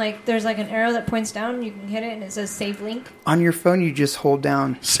 and like there's like an arrow that points down. You can hit it, and it says save link. On your phone, you just hold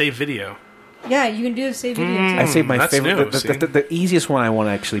down. Save video. Yeah, you can do save video too. I say my That's favorite. new, The easiest one I want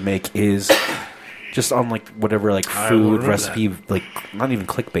to actually make is just on like whatever like food recipe, like not even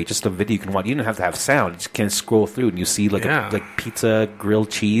clickbait, just a video you can watch. You don't have to have sound. You just can scroll through and you see like like pizza, grilled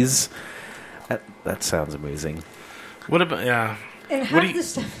cheese. That sounds amazing. What about And half the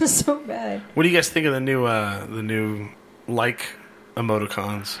stuff is so bad. What do you guys think of the new like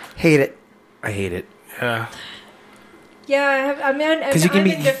emoticons? Hate it. I hate it. Yeah. Yeah, I'm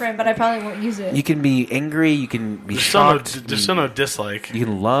indifferent, but I probably won't use it. You can be angry. You can be There's shocked. There's still no dislike. You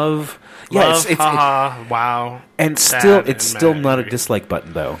can love. Love, haha, wow. And still, it's still not a dislike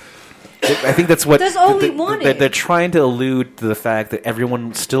button, though. I think that's what... That's all we wanted. They're trying to allude to the fact that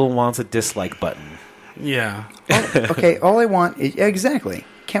everyone still wants a dislike button. Yeah. Okay, all I want is... Exactly.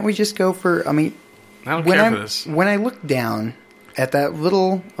 Can't we just go for... I mean... I don't care for this. When I look down at that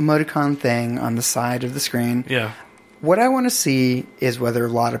little emoticon thing on the side of the screen... Yeah. What I want to see is whether a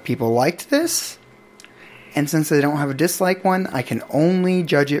lot of people liked this, and since they don't have a dislike one, I can only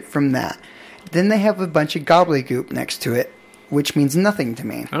judge it from that. Then they have a bunch of gobbledygook next to it, which means nothing to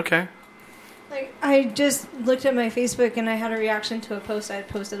me. Okay. Like, I just looked at my Facebook and I had a reaction to a post I had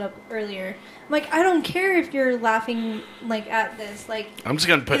posted up earlier. I'm like, I don't care if you're laughing like at this. Like, I'm just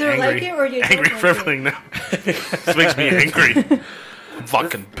gonna put either angry, like it or you angry don't for like everything now. This makes me angry. I'm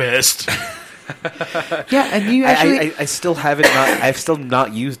fucking pissed. Yeah, and you actually... I still haven't I've still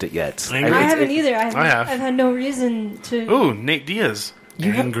not used it yet. I haven't either. I have. I've had no reason to... Ooh, Nate Diaz.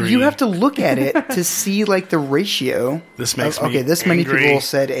 You have to look at it to see like the ratio. This makes me okay. This angry. many people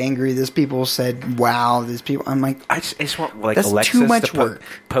said angry. This people said wow. This people. I'm like, I just want like that's Alexis too much to work.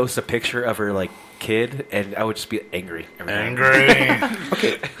 Post a picture of her like kid, and I would just be angry.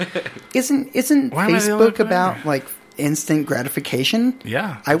 Okay, isn't Facebook about like instant gratification?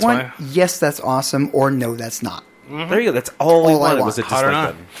 Yeah, I want yes, that's awesome, or no, that's not. Mm-hmm. There you go. That's all I wanted was a dislike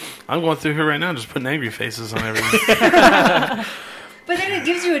button. I'm going through here right now, just putting angry faces on everything. But then it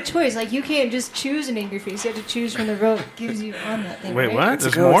gives you a choice. Like, you can't just choose an angry face. You have to choose from the row it gives you on that thing. Wait, right? what?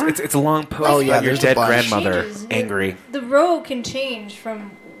 There's more? It's a long post about your dead grandmother angry. The row can change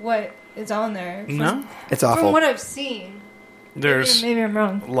from what is on there. No? It's awful. From what I've seen. There's maybe I'm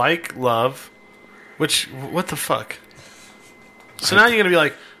wrong. Like, love, which, what the fuck? So now you're going to be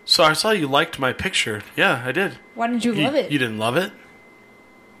like, so I saw you liked my picture. Yeah, I did. Why didn't you love it? You didn't love it?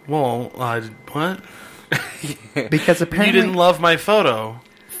 Well, what? Because apparently you didn't love my photo.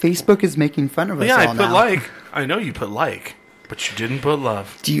 Facebook is making fun of us. Yeah, all I put now. like. I know you put like, but you didn't put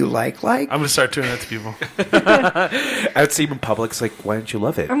love. Do you like? I'm gonna start doing that to people. I would see him in public. It's like, why don't you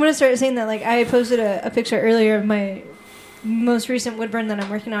love it? I'm gonna start saying that. Like, I posted a picture earlier of my most recent wood burn that I'm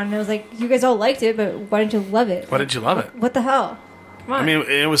working on, and I was like, you guys all liked it, but why didn't you love it? Why didn't you love it? What the hell? Come on. I mean,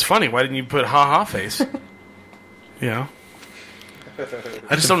 it was funny. Why didn't you put ha ha face? You know.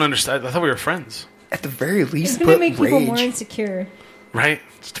 I just don't understand. I thought we were friends. At the very least, it's gonna put make people rage. more insecure. Right?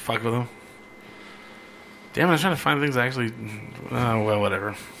 Just to fuck with them. Damn, I was trying to find things I actually... well,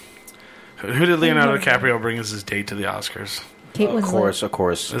 whatever. Who did Leonardo DiCaprio bring as his date to the Oscars? Kate Winslet. Of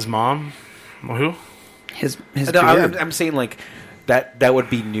course. His mom? Well, who? His no, I'm saying, like, that would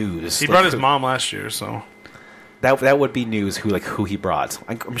be news. He like, brought his mom last year, so... That would be news, who he brought.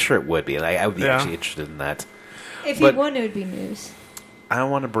 I'm sure it would be. I would be actually interested in that. If he won, it would be news. I don't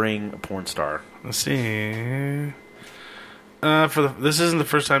want to bring a porn star. Let's see. This isn't the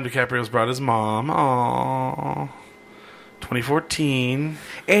first time DiCaprio's brought his mom. Aww. 2014.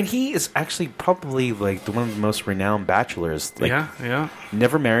 And he is actually probably like one of the most renowned bachelors. Like, yeah.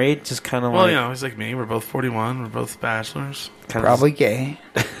 Never married, just kind of well, you know, he's like me. We're both 41. We're both bachelors. Probably gay.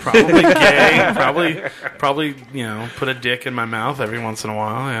 Probably gay. Probably, you know, put a dick in my mouth every once in a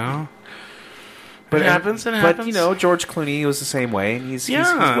while, you know. But it happens. But, you know, George Clooney was the same way. And he's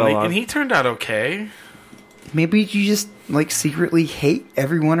well and he turned out okay. Maybe you just like secretly hate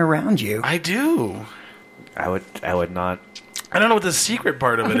everyone around you. I do. I would not. I don't know what the secret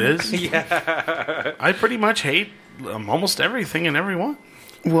part of it is. Yeah. I pretty much hate almost everything and everyone.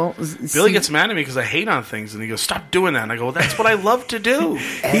 Well, Billy gets mad at me because I hate on things, and he goes, "Stop doing that." And I go, well, "That's what I love to do."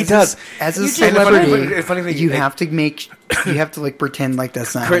 He does. As a celebrity, funny thing, you have to like pretend like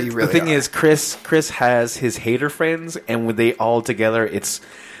that's not Chris, how you really the thing are. is, Chris has his hater friends, and when they all together, it's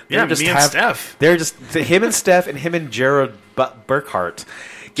me and Steph. They're just him and Steph and him and Gerald Burkhart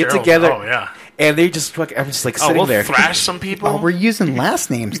get Gerald, together. Oh yeah. And they just I'm just like sitting we'll there. Thrash some people. Oh, we're using last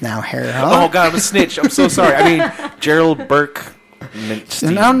names now, Harry. Huh? Oh God, I'm a snitch. I'm so sorry. I mean, Gerald Burke. No, that's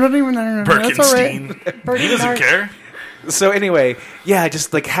all right. He doesn't care. So anyway, yeah,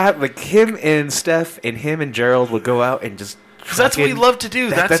 just like have like him and Steph and him and Gerald will go out and just. Because that's what we love to do.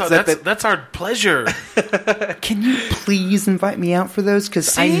 That's our pleasure. Can you please invite me out for those?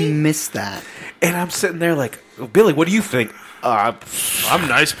 Because I miss that. And I'm sitting there like, Billy, what do you think? I'm a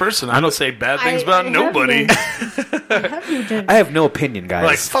nice person. I don't say bad things about nobody. I have no opinion, guys.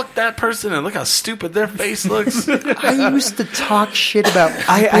 Like, fuck that person and look how stupid their face looks. I used to talk shit about people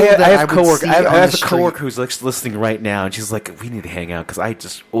I have a street. coworker who's like listening right now, and she's like, "We need to hang out because I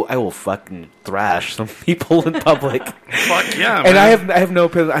will fucking thrash some people in public." Fuck yeah, and man. I have no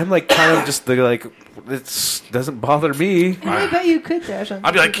opinion. I'm like kind of just like it doesn't bother me. I bet you could thrash on.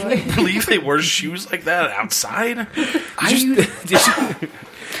 I'd be like, can you believe they wear shoes like that outside?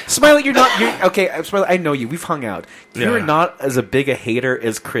 Smiley, you're okay. Smiley, I know you. We've hung out. You're not as a big a hater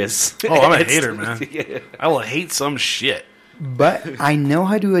as Chris. Oh, I'm a hater, man. Yeah. I will hate some shit. But I know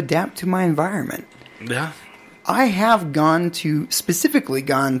how to adapt to my environment. Yeah. I have specifically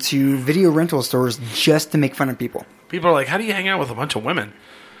gone to video rental stores just to make fun of people. People are like, how do you hang out with a bunch of women?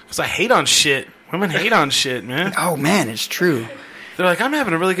 Because I hate on shit. Women hate on shit, man. Oh, man, it's true. They're like, I'm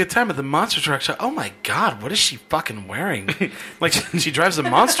having a really good time at the monster truck show. Oh my God, what is she fucking wearing? Like, she drives a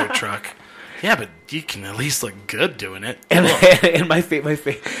monster truck. Yeah, but you can at least look good doing it. And my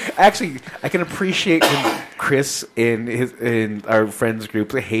actually, I can appreciate when Chris in our friends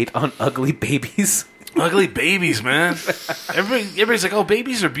group hate on ugly babies. Ugly babies, man. Everybody's like, oh,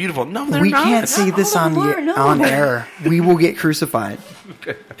 babies are beautiful. No, they're not. We can't say this on air. We will get crucified.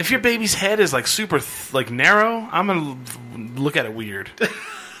 If your baby's head is like super narrow, I'm going to look at it weird.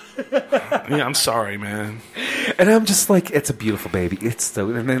 Yeah, I'm sorry, man. And I'm just like, it's a beautiful baby. It's so,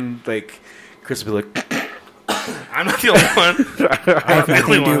 and then like Chris will be like, I'm not the only one. I have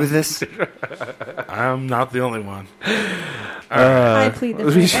nothing to do with this. I'm not the only one. I plead the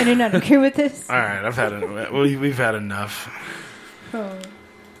fifth. I do not agree with this. All right, we've had enough.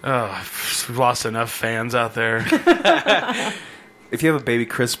 We've lost enough fans out there. If you have a baby,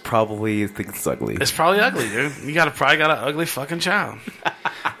 Chris probably thinks it's ugly. It's probably ugly, dude. You probably got an ugly fucking child.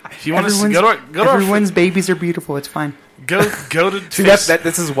 If you want to go to everyone's babies are beautiful. It's fine. Go to. See,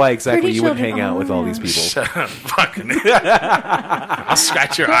 this is why exactly Pretty you would children hang out all with all around. these people. Shut up, fucking. I'll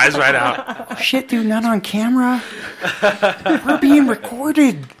scratch your eyes right out. Oh, shit, dude, not on camera. We're being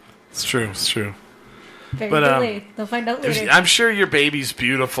recorded. It's true. Very delayed. They'll find out later. I'm sure your baby's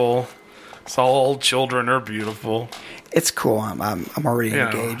beautiful. So all children are beautiful. It's cool. I'm already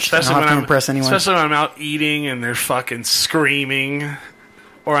engaged. Especially I don't have to impress anyone. Especially when I'm out eating and they're fucking screaming.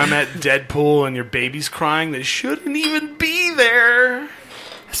 Or I'm at Deadpool and your baby's crying. They shouldn't even be there.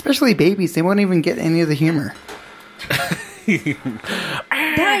 Especially babies. They won't even get any of the humor. That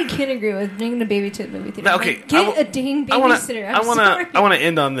I can agree with. Bringing a baby to the movie theater. Okay, Get a dang babysitter. I want to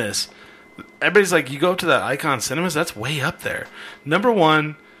end on this. Everybody's like, you go up to that Icon Cinemas, that's way up there. Number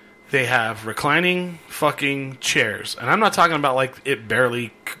one, they have reclining fucking chairs. And I'm not talking about like it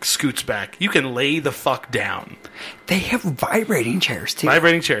barely scoots back. You can lay the fuck down. They have vibrating chairs, too.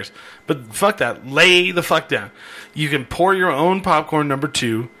 Vibrating chairs. But fuck that. Lay the fuck down. You can pour your own popcorn, number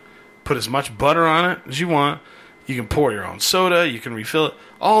two. Put as much butter on it as you want. You can pour your own soda. You can refill it.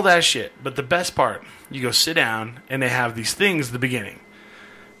 All that shit. But the best part, you go sit down, and they have these things at the beginning.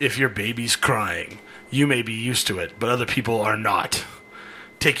 If your baby's crying, you may be used to it, but other people are not.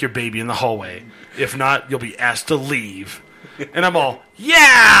 Take your baby in the hallway. If not, you'll be asked to leave. And I'm all,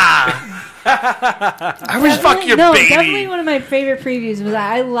 yeah! Fuck your baby. Definitely one of my favorite previews was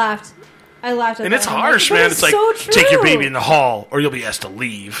that. I laughed at that. And it's harsh, man. It's like, so true. Take your baby in the hall, or you'll be asked to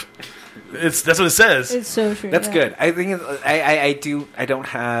leave. That's what it says. It's so true. That's good. I think I don't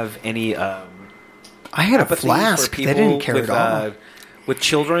have any. I had a flask. They didn't care at all. With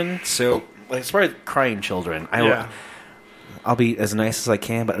children, so as far as crying children, I'll be as nice as I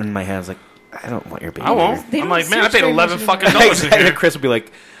can, but in my head, I was like, I don't want your baby. I won't. I'm like, man, I paid $11 fucking dollars in here. Chris will be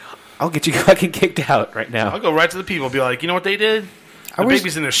like, I'll get you fucking kicked out right now. I'll go right to the people and be like, you know what they did? The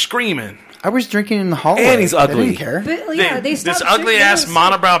baby's in there screaming. I was drinking in the hallway. And he's ugly. I didn't care. But, yeah, this ugly ass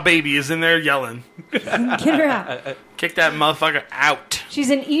monobrow baby is in there yelling. Get her out. Kick that motherfucker out. She's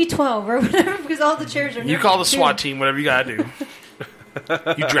an E12 or whatever because all the chairs are. You call the SWAT team, whatever you gotta do.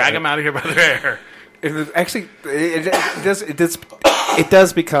 You drag them out of here by their hair. Actually, it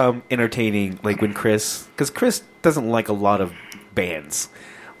does become entertaining, like when because Chris doesn't like a lot of bands,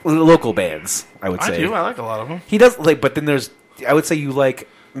 local bands. I would say I do. I like a lot of them. He does like, but then I would say you like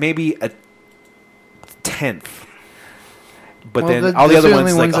maybe a 10th. But then all the other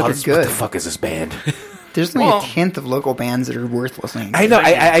ones like, what the fuck is this band? There's only a 10th of local bands that are worth listening to. I know,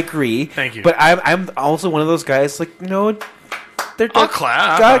 I agree. Thank you. But I'm also one of those guys like, I'll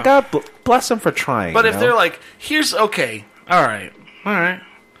clap. God bless them for trying. But if they're like, all right.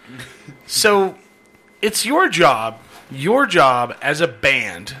 So it's your job as a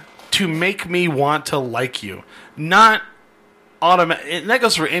band to make me want to like you, not automatic. And that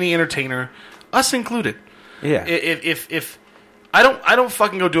goes for any entertainer, us included. Yeah. If I don't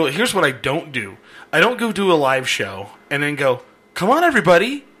fucking go do it. Here's what I don't do. I don't go do a live show and then go, come on,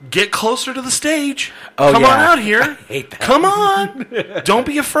 everybody, get closer to the stage. Come on out here. I hate that. Come on. Don't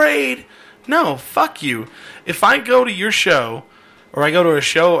be afraid. No, fuck you. If I go to your show or I go to a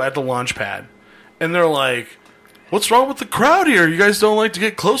show at the Launchpad and they're like, what's wrong with the crowd here? You guys don't like to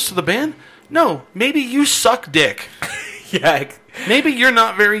get close to the band? No, maybe you suck dick. Yeah. Maybe you're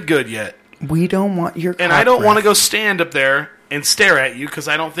not very good yet. We don't want your And I don't want to go stand up there and stare at you because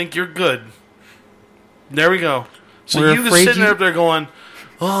I don't think you're good. There we go. So you just sitting up there going,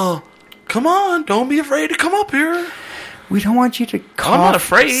 oh, come on, don't be afraid to come up here. We don't want you to cough I'm not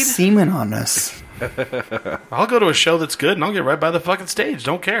afraid. semen on us. I'll go to a show that's good and I'll get right by the fucking stage.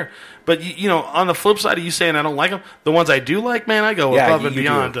 Don't care. But, you know, on the flip side of you saying I don't like them, the ones I do like, man, I go above and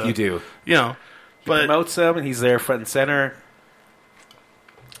beyond. You do. You know. He promotes him and he's there front and center.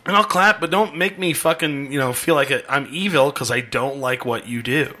 And I'll clap, but don't make me fucking, feel like I'm evil because I don't like what you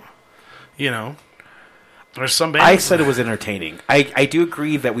do. You know? There's some bands. I said it was entertaining. I do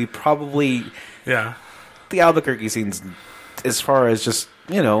agree that we probably... Yeah. The Albuquerque scenes, as far as just,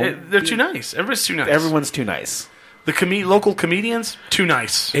 they're too nice. Everybody's too nice. Everyone's too nice. The local comedians, too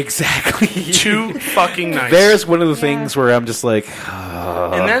nice. Exactly. Too fucking nice. There's one of the things where I'm just like...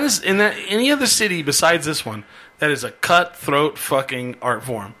 And that is, in any other city besides this one, that is a cutthroat fucking art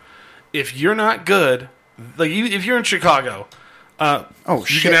form. If you're not good, like if you're in Chicago,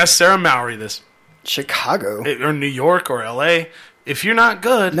 you can ask Sarah Mowry this. Chicago? Or New York or LA. If you're not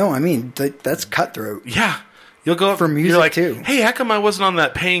good... No, I mean, that's cutthroat. Yeah. You'll go up... For music, you're like, too. Hey, how come I wasn't on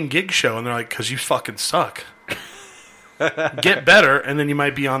that paying gig show? And they're like, because you fucking suck. Get better, and then you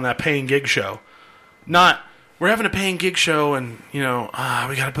might be on that paying gig show. Not, we're having a paying gig show, and, we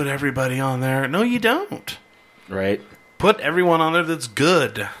got to put everybody on there. No, you don't. Right. Put everyone on there that's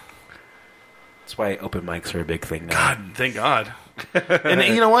good. That's why open mics are a big thing now. God, thank God. And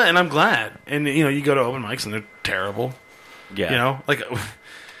you know what? And I'm glad. And, you go to open mics, and they're terrible. Yeah. Like,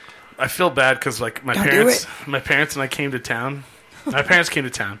 I feel bad because, like, my parents and I came to town. My parents came to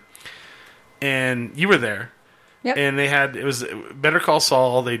town. And you were there. Yep. And it was Better Call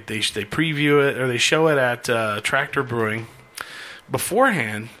Saul. They preview it, or they show it at Tractor Brewing.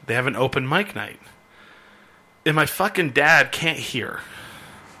 Beforehand, they have an open mic night. And my fucking dad can't hear.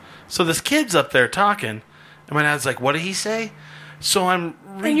 So this kid's up there talking, and my dad's like, what did he say? So I'm...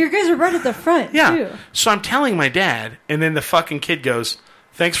 and your guys are right at the front, too. So I'm telling my dad, and then the fucking kid goes,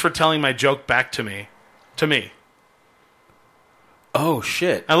 thanks for telling my joke back to me. Oh,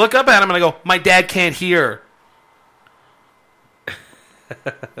 shit. I look up at him, and I go, my dad can't hear.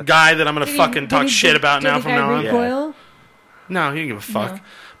 Guy that I'm going to fucking talk shit about now from now on. Recoil? No, he didn't give a fuck. No.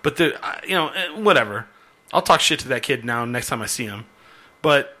 But, whatever. I'll talk shit to that kid now next time I see him.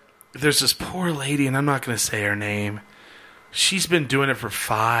 But there's this poor lady, and I'm not going to say her name. She's been doing it for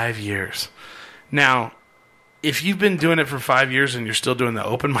 5 years. Now, if you've been doing it for 5 years and you're still doing the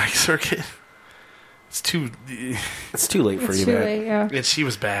open mic circuit, it's too late for you, man. Late, yeah. And she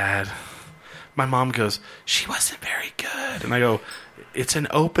was bad. My mom goes, she wasn't very good. And I go, it's an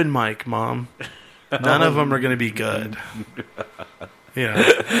open mic, Mom. None of them are going to be good. Yeah.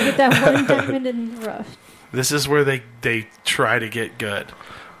 Get that one diamond in the rough. This is where they try to get good.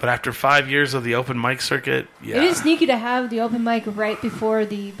 But after 5 years of the open mic circuit, yeah. It is sneaky to have the open mic right before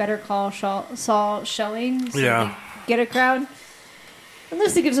the Better Call Saul showing. So they get a crowd.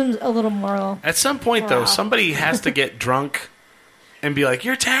 Unless it gives them a little moral. At some point, though, somebody has to get drunk and be like,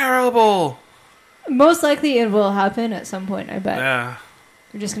 you're terrible. Most likely it will happen at some point, I bet. Yeah.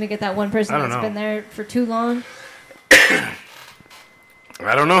 You're just going to get that one person that's been there for too long. I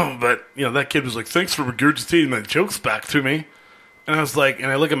don't know, but, that kid was like, thanks for regurgitating my jokes back to me. And And I was like, and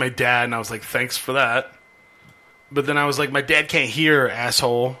I look at my dad, and I was like, thanks for that. But then I was like, my dad can't hear,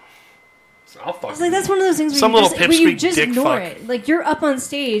 asshole. So I'll fuck. I was like, that's one of those things where you just ignore it. Like, you're up on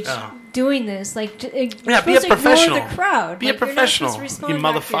stage doing this. Like, be a professional. The crowd. Be a professional, you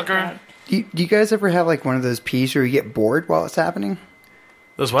motherfucker. Do you guys ever have like one of those peas where you get bored while it's happening?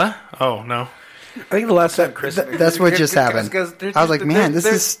 Those what? Oh, no. I think the last time Chris... that's what just happened. I was like, man, this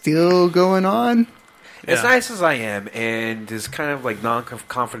is still going on? As nice as I am, and as kind of like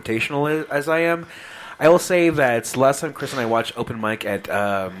non-confrontational as I am, I will say that last time Chris and I watched open mic at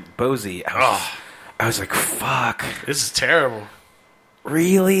Bozy, I was like, fuck. This is terrible.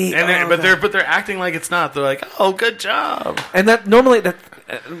 Really? And but they're acting like it's not. They're like, oh, good job. And that normally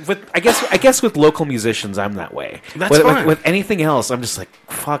I guess with local musicians I'm that way. That's fine. With anything else, I'm just like,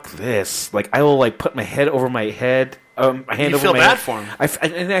 fuck this. Like I will like put my head over my head, my hand over my head. You feel bad for him.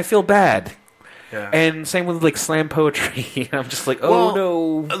 And I feel bad. Yeah. And same with like slam poetry. I'm just like,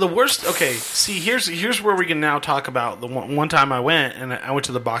 no. The worst. Okay, see, here's where we can now talk about the one time I went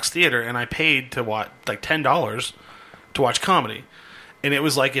to the Box Theater and I paid to watch like $10 to watch comedy. And it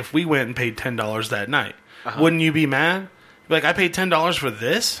was like if we went and paid $10 that night, wouldn't you be mad? Like, I paid $10 for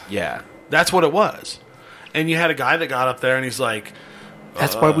this? Yeah. That's what it was. And you had a guy that got up there and he's like...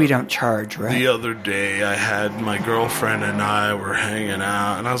 That's why we don't charge, right? The other day I had my girlfriend and I were hanging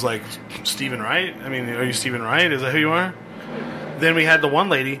out. And I was like, Stephen Wright? I mean, are you Stephen Wright? Is that who you are? Then we had the one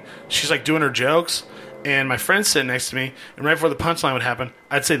lady. She's like doing her jokes. And my friend's sitting next to me. And right before the punchline would happen,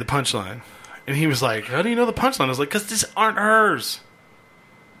 I'd say the punchline. And he was like, how do you know the punchline? I was like, because these aren't hers.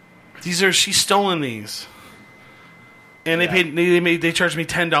 She's stolen these. And they charged me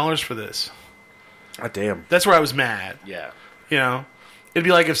 $10 for this. God damn. That's where I was mad. Yeah. You know? It'd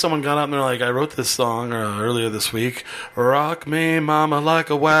be like if someone got up and they're like, I wrote this song earlier this week. Rock me, mama,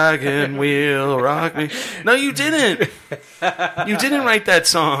 like a wagon wheel. Rock me. No, you didn't. You didn't write that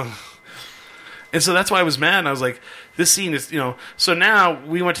song. And so that's why I was mad. And I was like, this scene is, So now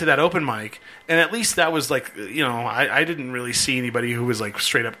we went to that open mic. And at least that was like, I didn't really see anybody who was like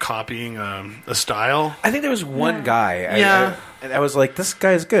straight up copying a style. I think there was one guy. I was like, this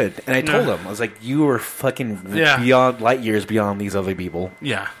guy's good. And I told him, I was like, you were fucking beyond light years beyond these other people.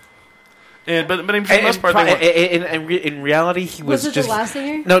 Yeah. But for the most part, in reality, he was it just... the last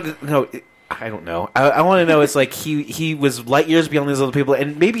singer? No, I don't know. I want to know. It's like he was light years beyond these other people,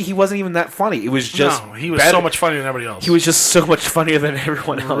 and maybe he wasn't even that funny. It was just he was so much funnier than everybody else. He was just so much funnier than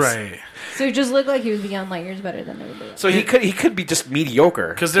everyone else. Right. So he just looked like he was beyond light years better than everybody else. So he could be just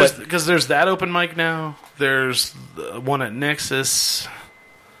mediocre. Because there's that open mic now. There's the one at Nexus.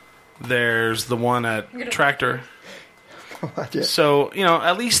 There's the one at Tractor. So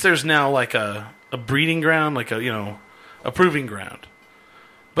at least there's now like a breeding ground, like a proving ground.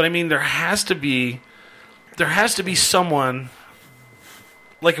 But I mean, there has to be someone.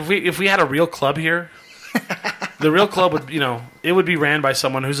 Like if we had a real club here, the real club would it would be ran by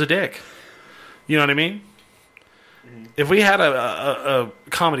someone who's a dick. You know what I mean? Mm-hmm. If we had a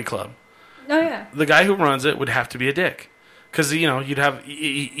comedy club, the guy who runs it would have to be a dick, because you'd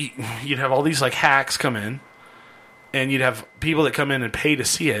have all these like hacks come in, and you'd have people that come in and pay to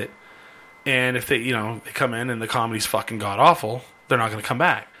see it, and if they come in and the comedy's fucking god awful, they're not going to come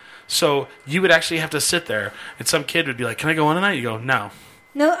back. So you would actually have to sit there, and some kid would be like, "Can I go on tonight?" You go, "No."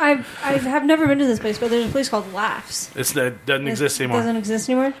 No, I have never been to this place, but there's a place called Laughs. It doesn't exist anymore. Doesn't exist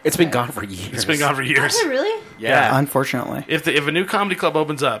anymore? It's been gone for years. It's been gone for years. Is it really? Yeah, unfortunately. If a new comedy club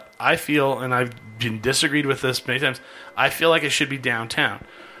opens up, I feel, and I've been disagreed with this many times, I feel like it should be downtown.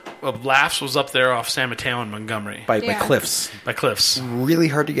 Well, Laughs was up there off San Mateo and Montgomery. By Cliffs. By Cliffs. Really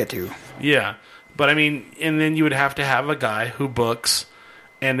hard to get to. Yeah. But I mean, and then you would have to have a guy who books,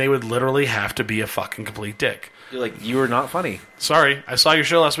 and they would literally have to be a fucking complete dick. You're like, you were not funny. Sorry, I saw your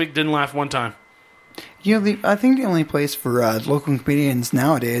show last week, didn't laugh one time. I think the only place for local comedians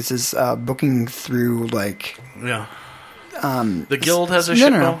nowadays is booking through like... Yeah. The Guild has a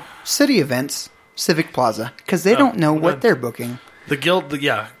shit No. City events, Civic Plaza, because they don't know what they're booking. The Guild,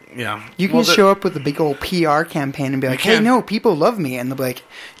 yeah. You can show up with a big old PR campaign and be like, hey, no, people love me. And they'll be like,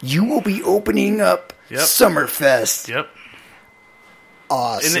 you will be opening up Summerfest. Yep.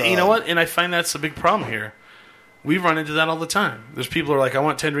 Awesome. And you know what? And I find that's a big problem here. We run into that all the time. There's people who are like, I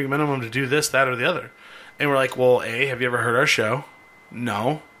want 10 drink minimum to do this, that, or the other. And we're like, well, A, have you ever heard our show?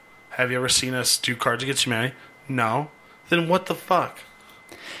 No. Have you ever seen us do Cards Against Humanity? No. Then what the fuck?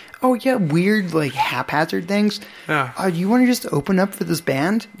 Oh, yeah, weird, like, haphazard things. Yeah. You want to just open up for this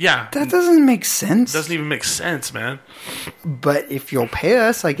band? Yeah. That doesn't make sense. Doesn't even make sense, man. But if you'll pay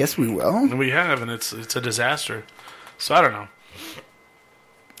us, I guess we will. And we have, and it's a disaster. So I don't know.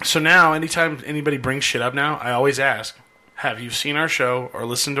 So now, anytime anybody brings shit up now, I always ask, have you seen our show or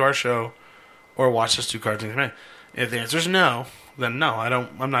listened to our show or watched us do Cards Against Humanity? If the answer is no, then no,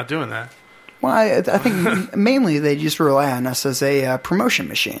 I'm not doing that. Well, I think mainly they just rely on us as a promotion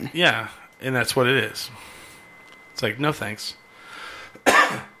machine. Yeah, and that's what it is. It's like, no thanks.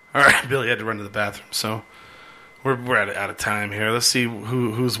 All right, Billy had to run to the bathroom, so we're out of time here. Let's see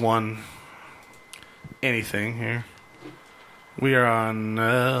who's won anything here. We are on,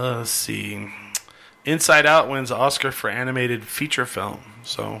 let's see. Inside Out wins Oscar for animated feature film.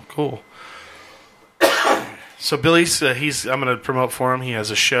 So, cool. So, Billy's, I'm going to promote for him. He has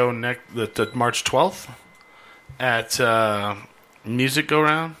a show the March 12th at Music Go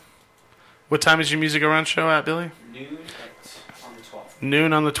Round. What time is your Music Go Round show at, Billy? Noon on the 12th.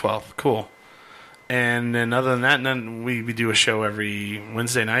 Noon on the 12th. Cool. And then other than that, then we do a show every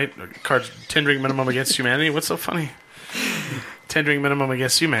Wednesday night. Cards 10 Drink Minimum Against Humanity. What's so funny? 10 Drink Minimum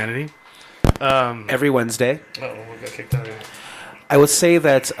Against Humanity. Every Wednesday. Oh, we got kicked out of here. I would say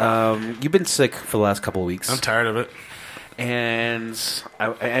that you've been sick for the last couple of weeks. I'm tired of it. And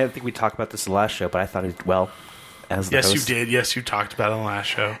I think we talked about this in the last show, but I thought it well as the host. Yes, you did. Yes, you talked about it on the last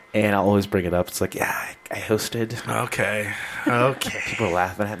show. And I'll always bring it up. It's like, yeah, I hosted. Okay. People are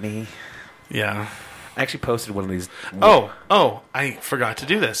laughing at me. Yeah. I actually posted one of these. Oh, I forgot to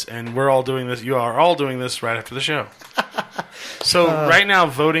do this. And we're all doing this. You are all doing this right after the show. So right now,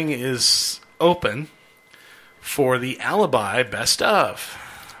 voting is open for the Alibi Best Of.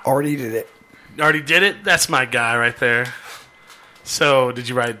 Already did it. Already did it? That's my guy right there. So, did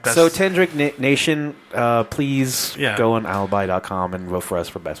you write Best? So, 10 Drink Nation, please go on alibi.com and vote for us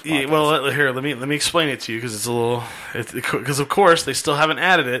for Best Podcast. Yeah, well, here, let me explain it to you because it's a little... Because, of course, they still haven't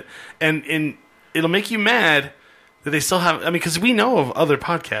added it. And it'll make you mad that they still haven't... I mean, because we know of other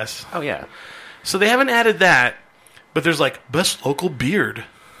podcasts. Oh, yeah. So, they haven't added that, but there's like, Best Local Beard.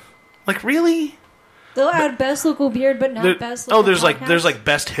 Like, really? They'll add Best Local Beard, but not Best Local there's Podcast? like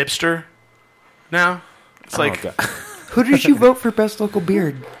Best Hipster now. It's like... Who did you vote for Best Local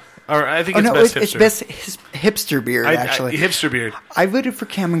Beard? Or I think Best Hipster. It's Best Hipster Beard, actually. Hipster Beard. I voted for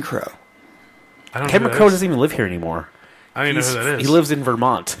Cameron Crowe. Cameron Crowe doesn't even live here anymore. I don't even know who that is. He lives in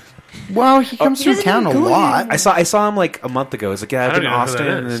Vermont. Well, he comes through town a lot. I saw him like a month ago. He's like, yeah, I've been in Austin.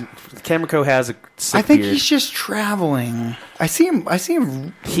 And then Cameron Crowe has a sick beard. beard. He's just traveling. I see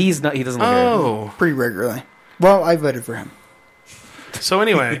him. He doesn't live here. Pretty regularly. Well, I voted for him. So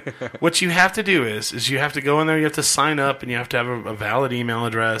anyway, what you have to do is you have to go in there, you have to sign up, and you have to have a valid email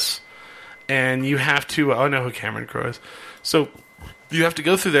address, and you have to... I know who Cameron Crowe is. So you have to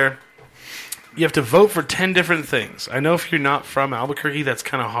go through there. You have to vote for 10 different things. I know if you're not from Albuquerque, that's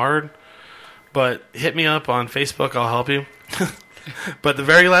kind of hard, but hit me up on Facebook. I'll help you. But the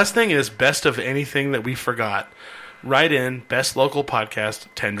very last thing is best of anything that we forgot. Write in Best Local Podcast,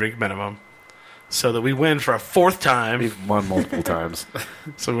 10 Drink Minimum. So that we win for a fourth time. We've won multiple times.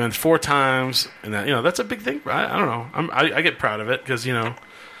 So we win 4 times, and that, that's a big thing. I don't know. I get proud of it because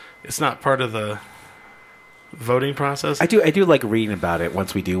it's not part of the voting process. I do like reading about it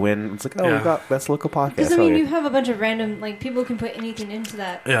once we do win. It's like, we got Best Local Podcast. Because you have a bunch of random people can put anything into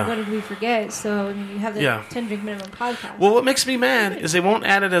that. Yeah. What did we forget? So you have the 10 Drink Minimum Podcast. Well, what makes me mad is they won't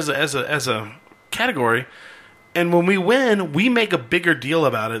add it as a category. And when we win, we make a bigger deal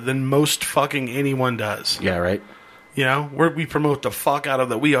about it than most fucking anyone does. Yeah, right. We promote the fuck out of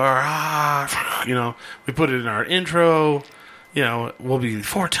that. We are, we put it in our intro. We'll be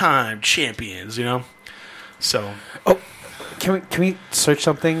 4-time champions. So. Oh, can we search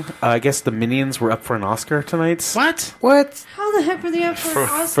something? I guess the Minions were up for an Oscar tonight. What? How the heck were they up for an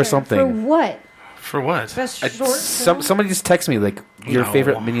Oscar? For something. For what? For what? Best short film? Somebody just texted me like your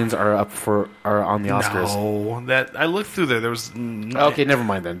favorite Minions are on the Oscars. No, that I looked through there. There was okay. Never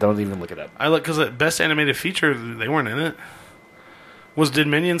mind then. Don't even look it up. I look because Best Animated Feature they weren't in it. Did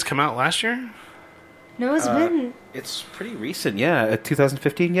Minions come out last year? No, it's been. It's pretty recent. Yeah,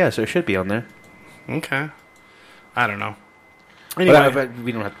 2015. Yeah, so it should be on there. Okay, I don't know. Anyway, but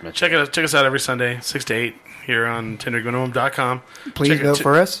we don't have to mention. Check us out every Sunday, 6 to 8 here on tendrinkminimum.com. Please vote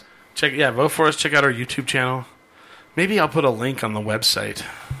for us. Vote for us. Check out our YouTube channel. Maybe I'll put a link on the website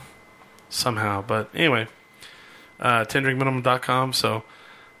somehow. But anyway, 10drinkminimum.com. So,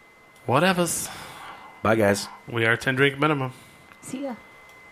 whatevers. Bye, guys. We are 10 Drink Minimum. See ya.